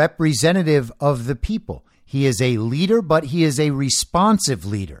a representative of the people. He is a leader, but he is a responsive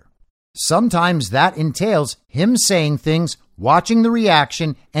leader. Sometimes that entails him saying things, watching the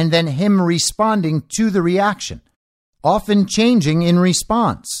reaction, and then him responding to the reaction, often changing in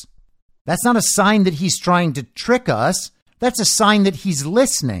response. That's not a sign that he's trying to trick us. That's a sign that he's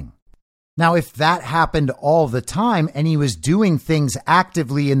listening. Now, if that happened all the time and he was doing things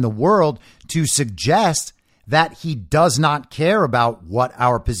actively in the world to suggest that he does not care about what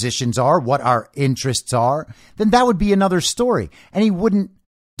our positions are, what our interests are, then that would be another story. And he wouldn't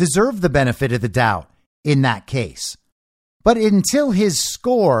deserve the benefit of the doubt in that case. But until his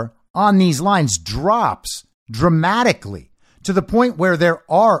score on these lines drops dramatically to the point where there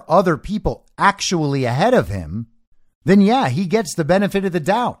are other people actually ahead of him, then yeah, he gets the benefit of the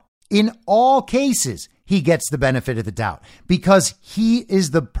doubt. In all cases, he gets the benefit of the doubt because he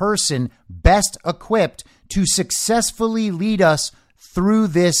is the person best equipped to successfully lead us through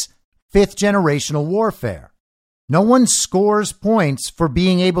this fifth generational warfare. No one scores points for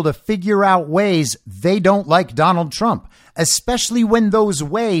being able to figure out ways they don't like Donald Trump, especially when those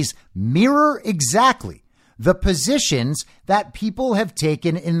ways mirror exactly the positions that people have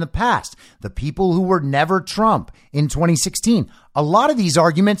taken in the past, the people who were never Trump in 2016. A lot of these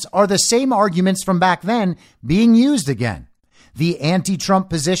arguments are the same arguments from back then being used again. The anti-Trump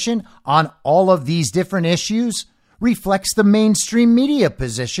position on all of these different issues reflects the mainstream media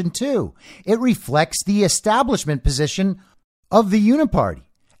position too. It reflects the establishment position of the Uniparty.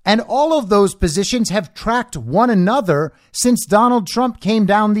 And all of those positions have tracked one another since Donald Trump came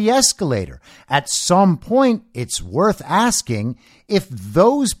down the escalator. At some point, it's worth asking if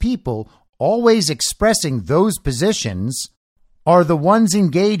those people always expressing those positions are the ones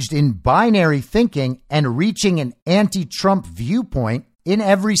engaged in binary thinking and reaching an anti-Trump viewpoint in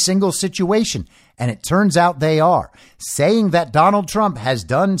every single situation. And it turns out they are. Saying that Donald Trump has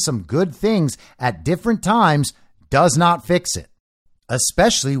done some good things at different times does not fix it,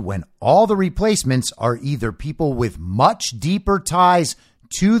 especially when all the replacements are either people with much deeper ties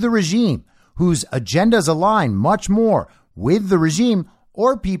to the regime, whose agendas align much more with the regime,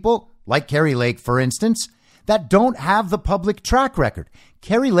 or people like Kari Lake, for instance, that don't have the public track record.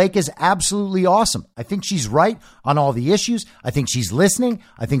 Kari Lake is absolutely awesome. I think she's right on all the issues. I think she's listening.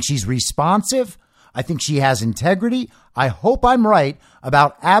 I think she's responsive. I think she has integrity. I hope I'm right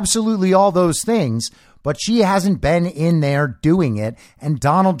about absolutely all those things, but she hasn't been in there doing it, and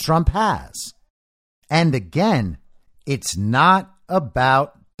Donald Trump has. And again, it's not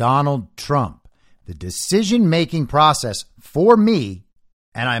about Donald Trump. The decision-making process for me,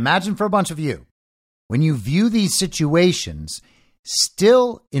 and I imagine for a bunch of you, when you view these situations,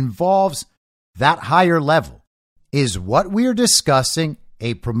 still involves that higher level. Is what we're discussing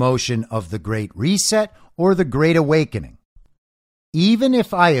a promotion of the Great Reset or the Great Awakening? Even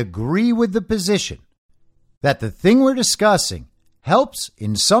if I agree with the position that the thing we're discussing helps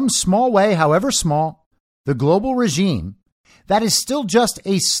in some small way, however small, the global regime, that is still just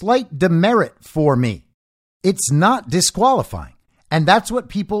a slight demerit for me. It's not disqualifying. And that's what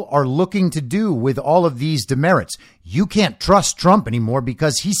people are looking to do with all of these demerits. You can't trust Trump anymore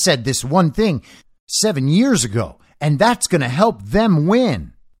because he said this one thing 7 years ago, and that's going to help them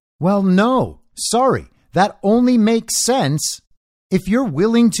win. Well, no, sorry. That only makes sense if you're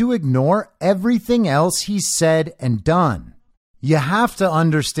willing to ignore everything else he's said and done. You have to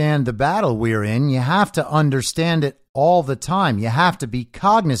understand the battle we're in. You have to understand it all the time. You have to be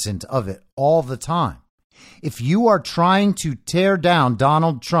cognizant of it all the time. If you are trying to tear down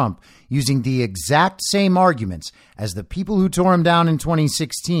Donald Trump using the exact same arguments as the people who tore him down in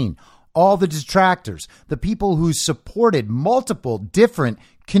 2016, all the detractors, the people who supported multiple different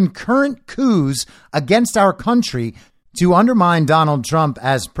concurrent coups against our country to undermine Donald Trump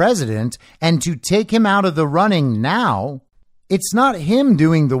as president and to take him out of the running now, it's not him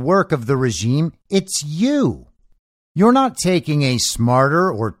doing the work of the regime, it's you. You're not taking a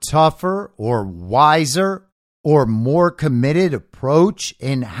smarter or tougher or wiser or more committed approach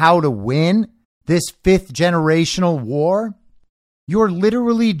in how to win this fifth generational war. You're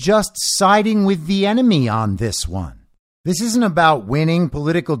literally just siding with the enemy on this one. This isn't about winning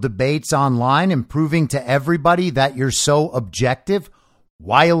political debates online and proving to everybody that you're so objective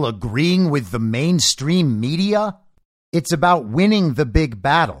while agreeing with the mainstream media. It's about winning the big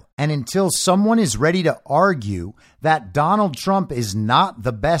battle. And until someone is ready to argue that Donald Trump is not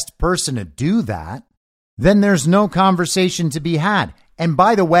the best person to do that, then there's no conversation to be had. And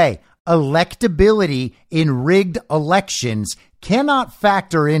by the way, electability in rigged elections cannot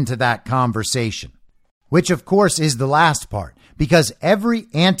factor into that conversation, which of course is the last part, because every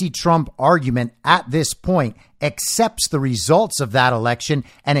anti-Trump argument at this point accepts the results of that election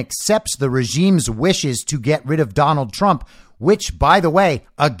and accepts the regime's wishes to get rid of Donald Trump, which, by the way,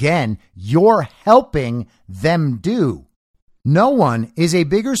 again, you're helping them do. No one is a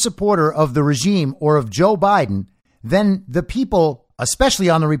bigger supporter of the regime or of Joe Biden than the people, especially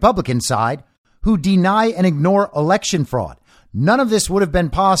on the Republican side, who deny and ignore election fraud. None of this would have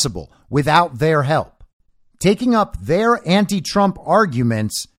been possible without their help. Taking up their anti-Trump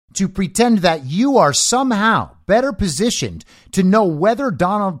arguments to pretend that you are somehow better positioned to know whether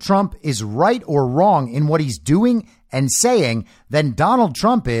Donald Trump is right or wrong in what he's doing and saying than Donald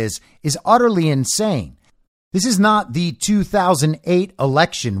Trump is utterly insane. This is not the 2008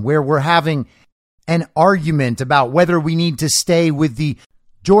 election where we're having an argument about whether we need to stay with the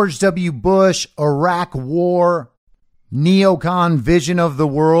George W. Bush, Iraq War, neocon vision of the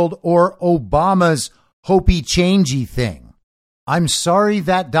world, or Obama's hopey-changey thing. I'm sorry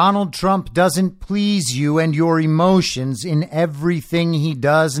that Donald Trump doesn't please you and your emotions in everything he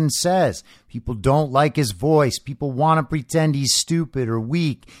does and says. People don't like his voice. People want to pretend he's stupid or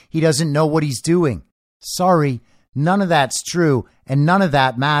weak. He doesn't know what he's doing. Sorry, none of that's true, and none of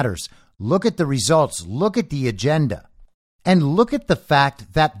that matters. Look at the results. Look at the agenda. And look at the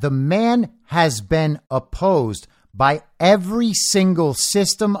fact that the man has been opposed by every single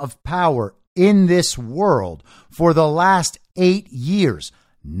system of power in this world for the last 8 years,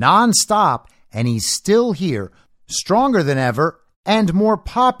 nonstop, and he's still here, stronger than ever and more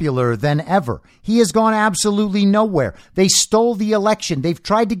popular than ever. He has gone absolutely nowhere. They stole the election. They've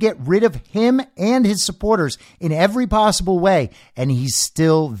tried to get rid of him and his supporters in every possible way, and he's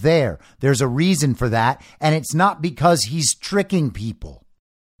still there. There's a reason for that, and it's not because he's tricking people.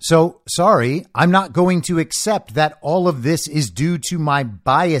 So, sorry, I'm not going to accept that all of this is due to my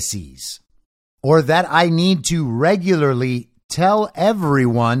biases, or that I need to regularly tell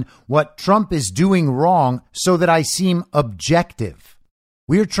everyone what Trump is doing wrong so that I seem objective.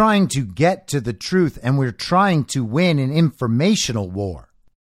 We're trying to get to the truth, and we're trying to win an informational war.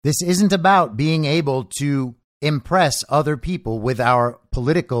 This isn't about being able to impress other people with our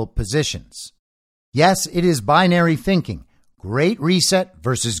political positions. Yes, it is binary thinking. Great reset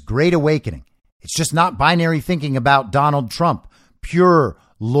versus great awakening. It's just not binary thinking about Donald Trump. Pure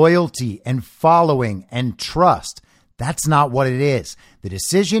loyalty and following and trust. That's not what it is. The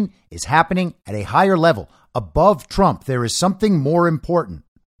decision is happening at a higher level. Above Trump, there is something more important.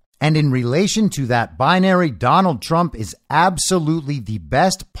 And in relation to that binary, Donald Trump is absolutely the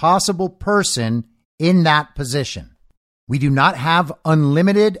best possible person in that position. We do not have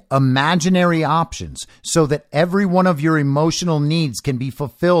unlimited imaginary options so that every one of your emotional needs can be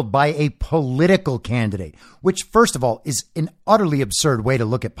fulfilled by a political candidate, which, first of all, is an utterly absurd way to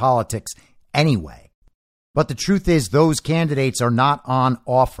look at politics anyway. But the truth is, those candidates are not on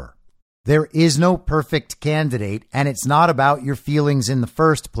offer. There is no perfect candidate, and it's not about your feelings in the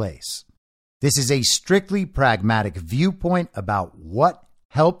first place. This is a strictly pragmatic viewpoint about what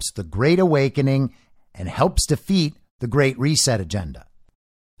helps the Great Awakening and helps defeat the Great Reset agenda.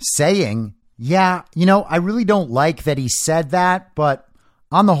 Saying Yeah, I really don't like that he said that, but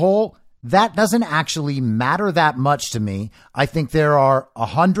on the whole, that doesn't actually matter that much to me. I think there are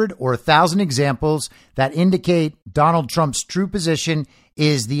 100 or 1,000 examples that indicate Donald Trump's true position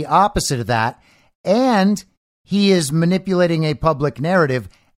is the opposite of that, and he is manipulating a public narrative,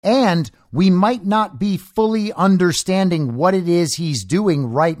 and we might not be fully understanding what it is he's doing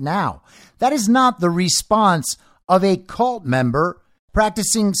right now. That is not the response of a cult member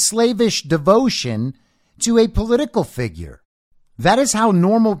practicing slavish devotion to a political figure. That is how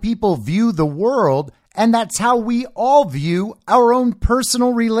normal people view the world, and that's how we all view our own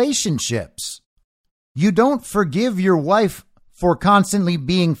personal relationships. You don't forgive your wife for constantly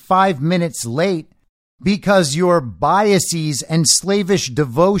being 5 minutes late because your biases and slavish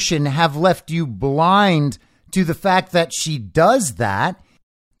devotion have left you blind to the fact that she does that.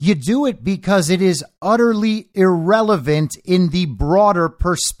 You do it because it is utterly irrelevant in the broader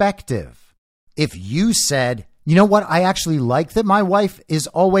perspective. If you said, you know what, I actually like that my wife is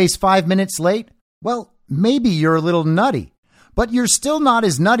always 5 minutes late, well, maybe you're a little nutty, but you're still not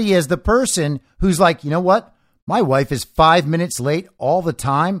as nutty as the person who's like, you know what, my wife is 5 minutes late all the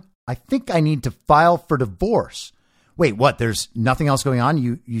time. I think I need to file for divorce. Wait, what? There's nothing else going on?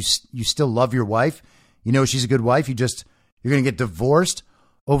 You still love your wife? You know she's a good wife. You're going to get divorced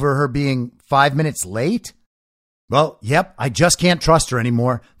over her being 5 minutes late? Well, yep, I just can't trust her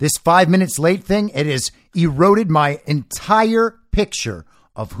anymore. This 5 minutes late thing, it has eroded my entire picture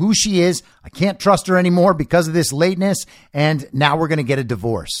of who she is. I can't trust her anymore because of this lateness, and now we're going to get a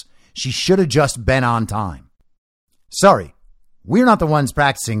divorce. She should have just been on time. Sorry, we're not the ones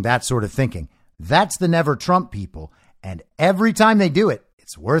practicing that sort of thinking. That's the Never Trump people, and every time they do it,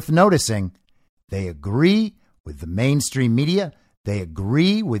 it's worth noticing, they agree with the mainstream media. They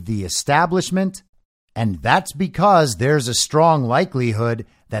agree with the establishment, and that's because there's a strong likelihood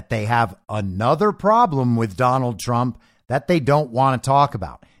that they have another problem with Donald Trump that they don't want to talk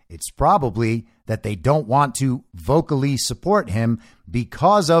about. It's probably that they don't want to vocally support him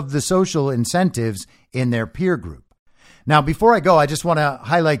because of the social incentives in their peer group. Now, before I go, I just want to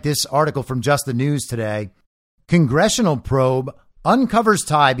highlight this article from Just the News today. Congressional probe uncovers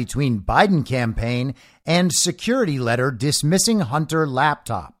tie between Biden campaign and security letter dismissing Hunter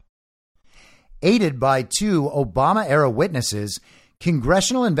laptop. Aided by 2 Obama-era witnesses,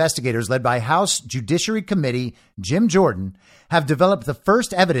 congressional investigators led by House Judiciary Committee Jim Jordan have developed the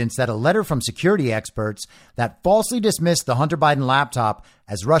first evidence that a letter from security experts that falsely dismissed the Hunter Biden laptop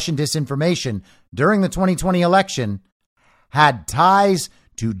as Russian disinformation during the 2020 election had ties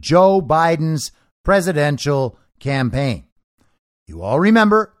to Joe Biden's presidential campaign. You all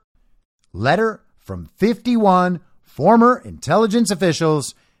remember, letter from 51 former intelligence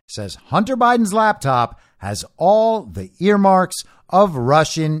officials says Hunter Biden's laptop has all the earmarks of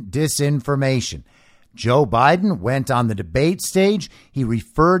Russian disinformation. Joe Biden went on the debate stage. He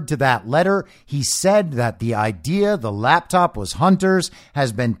referred to that letter. He said that the idea the laptop was Hunter's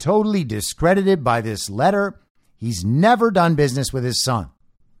has been totally discredited by this letter. He's never done business with his son.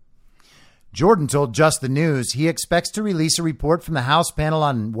 Jordan told Just the News he expects to release a report from the House panel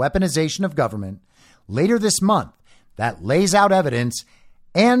on weaponization of government later this month that lays out evidence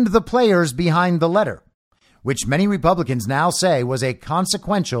and the players behind the letter, which many Republicans now say was a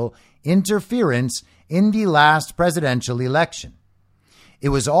consequential interference in the last presidential election. It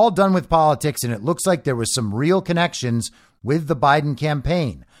was all done with politics, and it looks like there was some real connections with the Biden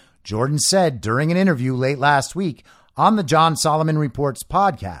campaign, Jordan said during an interview late last week on the John Solomon Reports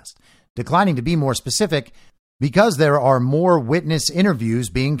podcast, declining to be more specific because there are more witness interviews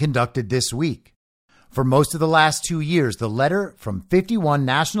being conducted this week. For most of the last 2 years, the letter from 51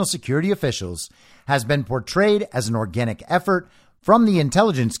 national security officials has been portrayed as an organic effort from the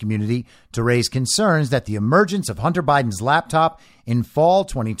intelligence community to raise concerns that the emergence of Hunter Biden's laptop in fall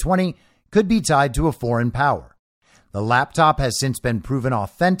 2020 could be tied to a foreign power. The laptop has since been proven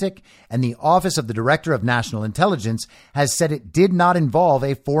authentic, and the Office of the Director of National Intelligence has said it did not involve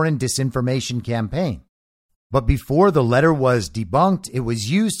a foreign disinformation campaign. But before the letter was debunked, it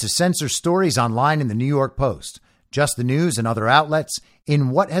was used to censor stories online in the New York Post, Just the News, and other outlets in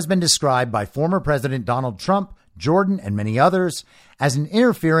what has been described by former President Donald Trump, Jordan, and many others as an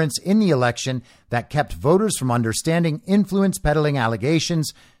interference in the election that kept voters from understanding influence peddling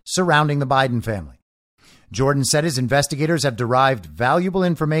allegations surrounding the Biden family. Jordan said his investigators have derived valuable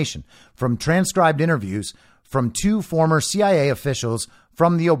information from transcribed interviews from 2 former CIA officials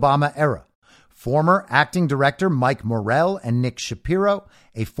from the Obama era. Former acting director Mike Morrell and Nick Shapiro,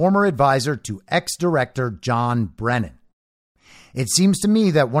 a former advisor to ex-director John Brennan. It seems to me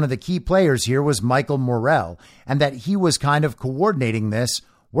that one of the key players here was Michael Morrell, and that he was kind of coordinating this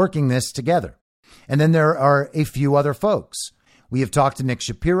working this together. And then there are a few other folks. We have talked to Nick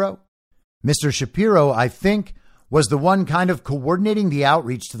Shapiro. Mr. Shapiro, I think, was the one kind of coordinating the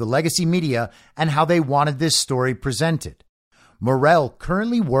outreach to the legacy media and how they wanted this story presented. Morell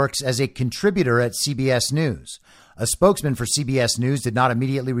currently works as a contributor at CBS News. A spokesman for CBS News did not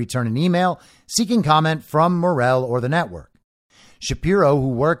immediately return an email seeking comment from Morell or the network. Shapiro, who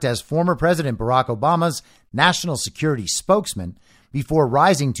worked as former President Barack Obama's national security spokesman before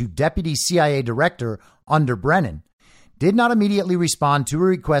rising to deputy CIA director under Brennan, did not immediately respond to a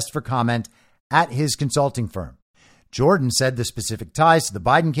request for comment at his consulting firm. Jordan said the specific ties to the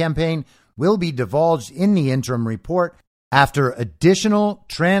Biden campaign will be divulged in the interim report after additional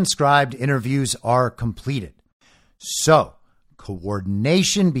transcribed interviews are completed. So,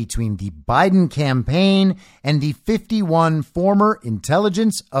 coordination between the Biden campaign and the 51 former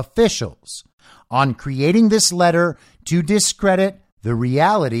intelligence officials on creating this letter to discredit the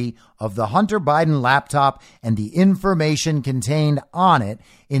reality of the Hunter Biden laptop and the information contained on it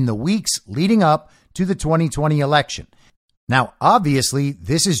in the weeks leading up to the 2020 election. Now, obviously,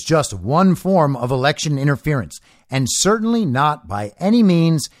 this is just one form of election interference, and certainly not by any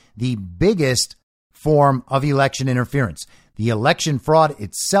means the biggest form of election interference. The election fraud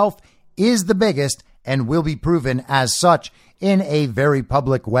itself is the biggest and will be proven as such in a very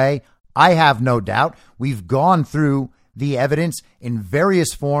public way. I have no doubt. We've gone through the evidence in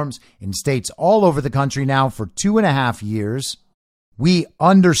various forms in states all over the country now for 2.5 years. We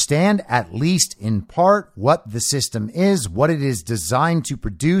understand, at least in part, what the system is, what it is designed to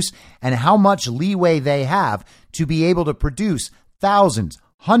produce, and how much leeway they have to be able to produce thousands,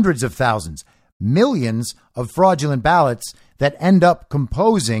 hundreds of thousands, millions of fraudulent ballots that end up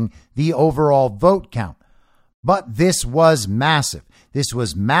composing the overall vote count. But this was massive. This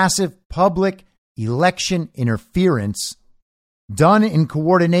was massive public election interference done in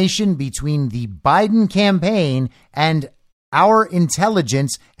coordination between the Biden campaign and our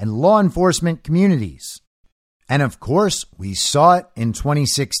intelligence and law enforcement communities. And of course, we saw it in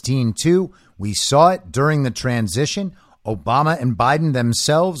 2016 too. We saw it during the transition. Obama and Biden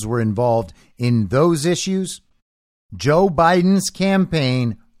themselves were involved in those issues. Joe Biden's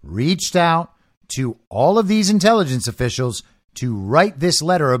campaign reached out to all of these intelligence officials to write this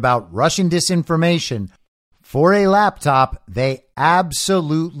letter about Russian disinformation for a laptop they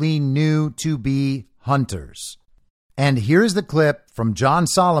absolutely knew to be Hunter's. And here's the clip from John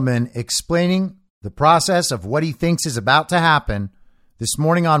Solomon explaining the process of what he thinks is about to happen this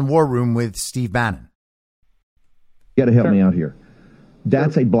morning on War Room with Steve Bannon. You got to help me out here.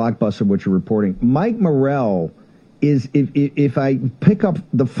 That's a blockbuster, what you're reporting. Mike Morell is, if I pick up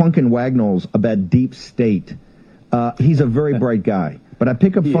the Funkin' Wagnalls about deep state, he's a very bright guy. But I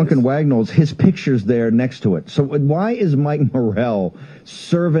pick up Funkin' Wagnalls, his picture's there next to it. So why is Mike Morell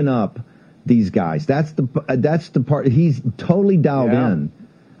serving up these guys? That's the part. He's totally dialed in.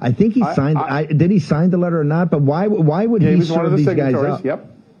 I think he signed. Did he sign the letter or not? But why would he serve these guys up? Yep.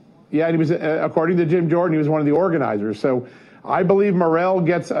 Yeah, and he was, according to Jim Jordan, he was one of the organizers. So I believe Morell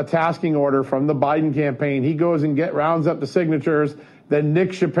gets a tasking order from the Biden campaign. He goes and rounds up the signatures. Then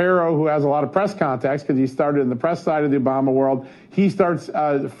Nick Shapiro, who has a lot of press contacts because he started in the press side of the Obama world, he starts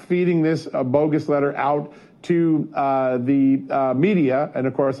feeding this bogus letter out to the media. And,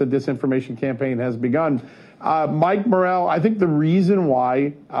 of course, the disinformation campaign has begun. Mike Morell, I think the reason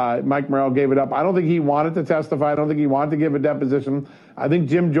why Mike Morell gave it up, I don't think he wanted to testify. I don't think he wanted to give a deposition. I think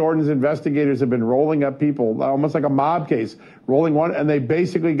Jim Jordan's investigators have been rolling up people, almost like a mob case, rolling one. And they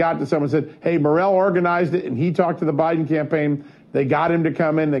basically got to someone and said, hey, Morell organized it, and he talked to the Biden campaign. They got him to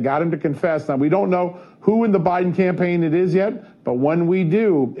come in. They got him to confess. Now, we don't know who in the Biden campaign it is yet, but when we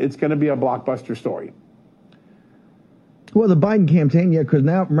do, it's going to be a blockbuster story. Well, the Biden campaign, yeah, because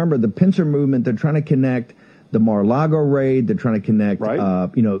now, remember, the pincer movement, they're trying to connect the Mar-a-Lago raid. They're trying to connect,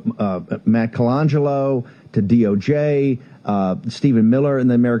 Matt Colangelo to DOJ. Stephen Miller and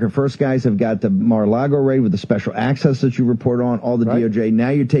the American First guys have got the Mar-a-Lago raid with the special access that you report on, all the DOJ. Now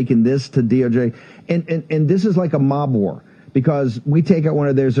you're taking this to DOJ. And this is like a mob war. Because we take out one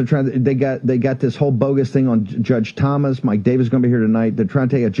of theirs, they got this whole bogus thing on Judge Thomas. Mike Davis is going to be here tonight. They're trying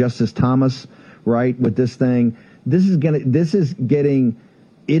to take out Justice Thomas, right, with this thing.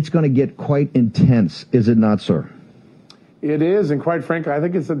 It's going to get quite intense, is it not, sir? It is, and quite frankly, I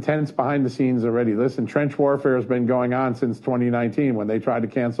think it's intense behind the scenes already. Listen, trench warfare has been going on since 2019 when they tried to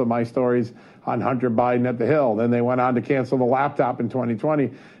cancel my stories on Hunter Biden at the Hill. Then they went on to cancel the laptop in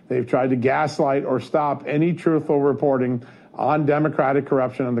 2020. They've tried to gaslight or stop any truthful reporting on Democratic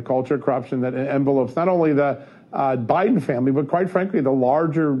corruption and the culture of corruption that envelopes not only the Biden family, but quite frankly, the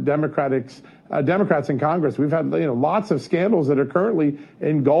larger Democrats in Congress. We've had lots of scandals that are currently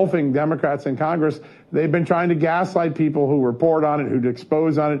engulfing Democrats in Congress. They've been trying to gaslight people who report on it, who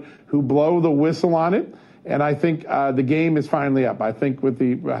expose on it, who blow the whistle on it. And I think the game is finally up. I think with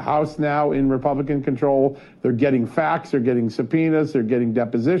the House now in Republican control, they're getting facts, they're getting subpoenas, they're getting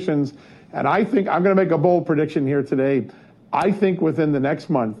depositions. And I think I'm going to make a bold prediction here today. I think within the next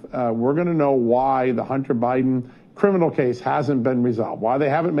month, we're going to know why the Hunter Biden criminal case hasn't been resolved, why they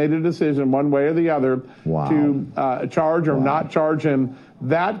haven't made a decision one way or the other to charge or not charge him.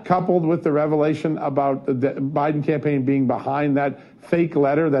 That, coupled with the revelation about the Biden campaign being behind that fake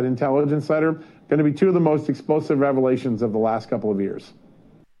letter, that intelligence letter, going to be two of the most explosive revelations of the last couple of years.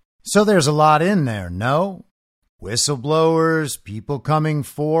 So there's a lot in there, no? Whistleblowers, people coming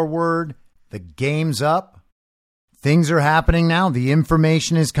forward, the game's up. Things are happening now. The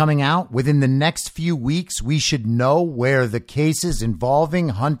information is coming out. Within the next few weeks, we should know where the cases involving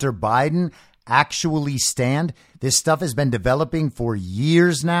Hunter Biden actually stand. This stuff has been developing for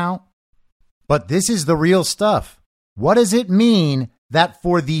years now. But this is the real stuff. What does it mean that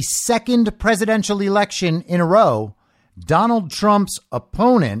for the second presidential election in a row, Donald Trump's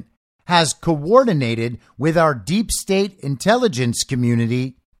opponent has coordinated with our deep state intelligence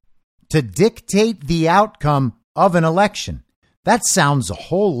community to dictate the outcome of an election? That sounds a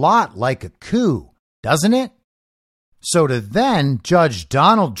whole lot like a coup, doesn't it? So to then judge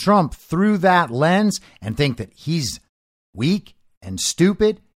Donald Trump through that lens and think that he's weak and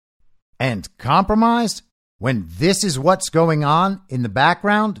stupid and compromised when this is what's going on in the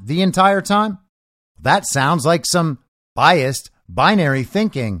background the entire time, that sounds like some biased binary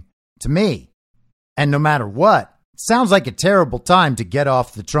thinking to me. And no matter what, it sounds like a terrible time to get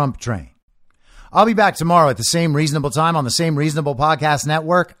off the Trump train. I'll be back tomorrow at the same reasonable time on the same reasonable podcast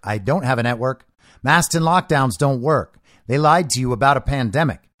network. I don't have a network. Masks and lockdowns don't work. They lied to you about a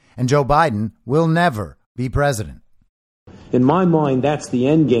pandemic, and Joe Biden will never be president. In my mind, that's the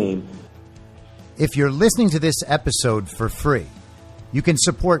end game. If you're listening to this episode for free, you can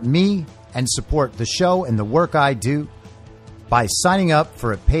support me and support the show and the work I do by signing up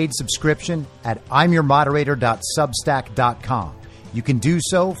for a paid subscription at imyourmoderator.substack.com. You can do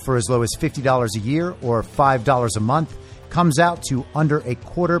so for as low as $50 a year or $5 a month. Comes out to under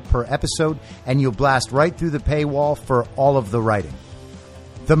 $0.25 per episode, and you'll blast right through the paywall for all of the writing.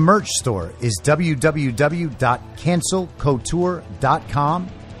 The merch store is www.cancelcouture.com,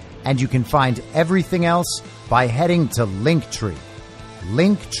 and you can find everything else by heading to Linktree.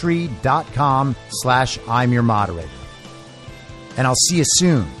 Linktree.com/I'mYourModerator. And I'll see you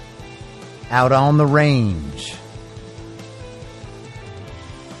soon out on the range.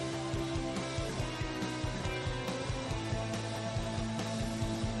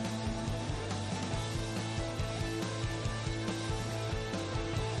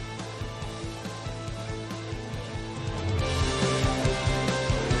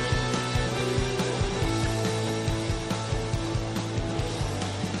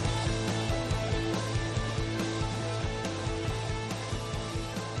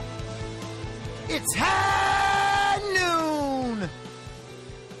 It's high noon.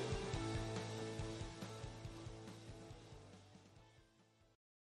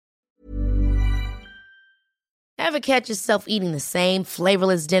 Ever catch yourself eating the same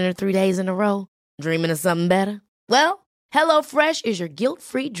flavorless dinner 3 days in a row? Dreaming of something better? Well, HelloFresh is your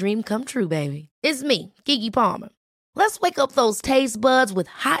guilt-free dream come true, baby. It's me, Keke Palmer. Let's wake up those taste buds with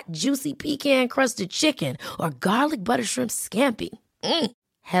hot, juicy pecan-crusted chicken or garlic butter shrimp scampi.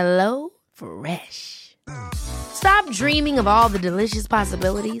 Hello Fresh. Stop dreaming of all the delicious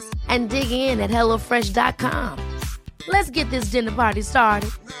possibilities and dig in at HelloFresh.com. Let's get this dinner party started.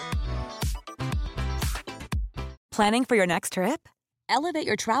 Planning for your next trip? Elevate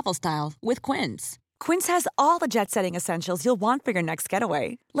your travel style with Quince. Quince has all the jet-setting essentials you'll want for your next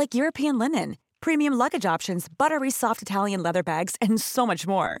getaway, like European linen, premium luggage options, buttery soft Italian leather bags, and so much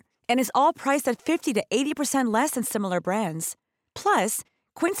more. And is all priced at 50 to 80% less than similar brands. Plus,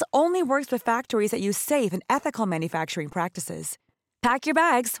 Quince only works with factories that use safe and ethical manufacturing practices. Pack your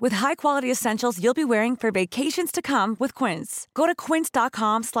bags with high-quality essentials you'll be wearing for vacations to come with Quince. Go to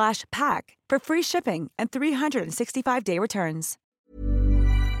quince.com/pack for free shipping and 365-day returns.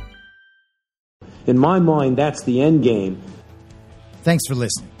 In my mind, that's the end game. Thanks for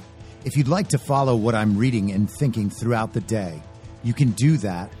listening. If you'd like to follow what I'm reading and thinking throughout the day, you can do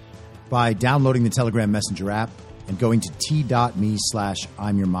that by downloading the Telegram Messenger app and going to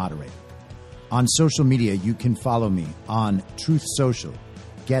t.me/I'mYourModerator. On social media, you can follow me on Truth Social,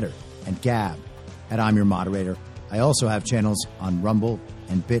 Getter, and Gab at I'm Your Moderator. I also have channels on Rumble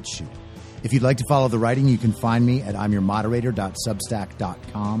and BitChute. If you'd like to follow the writing, you can find me at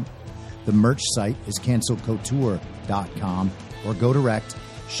imyourmoderator.substack.com. The merch site is cancelcouture.com, or go direct,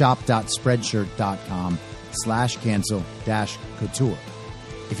 shop.spreadshirt.com/cancel-couture.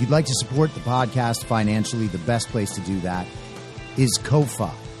 If you'd like to support the podcast financially, the best place to do that is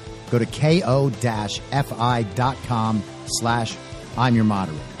Ko-Fi. Go to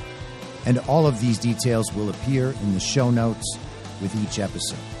ko-fi.com/imyourmoderator. And all of these details will appear in the show notes with each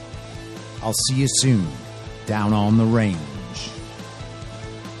episode. I'll see you soon down on the range.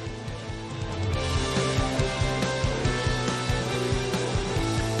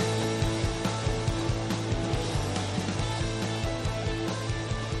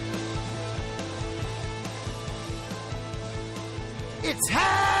 It's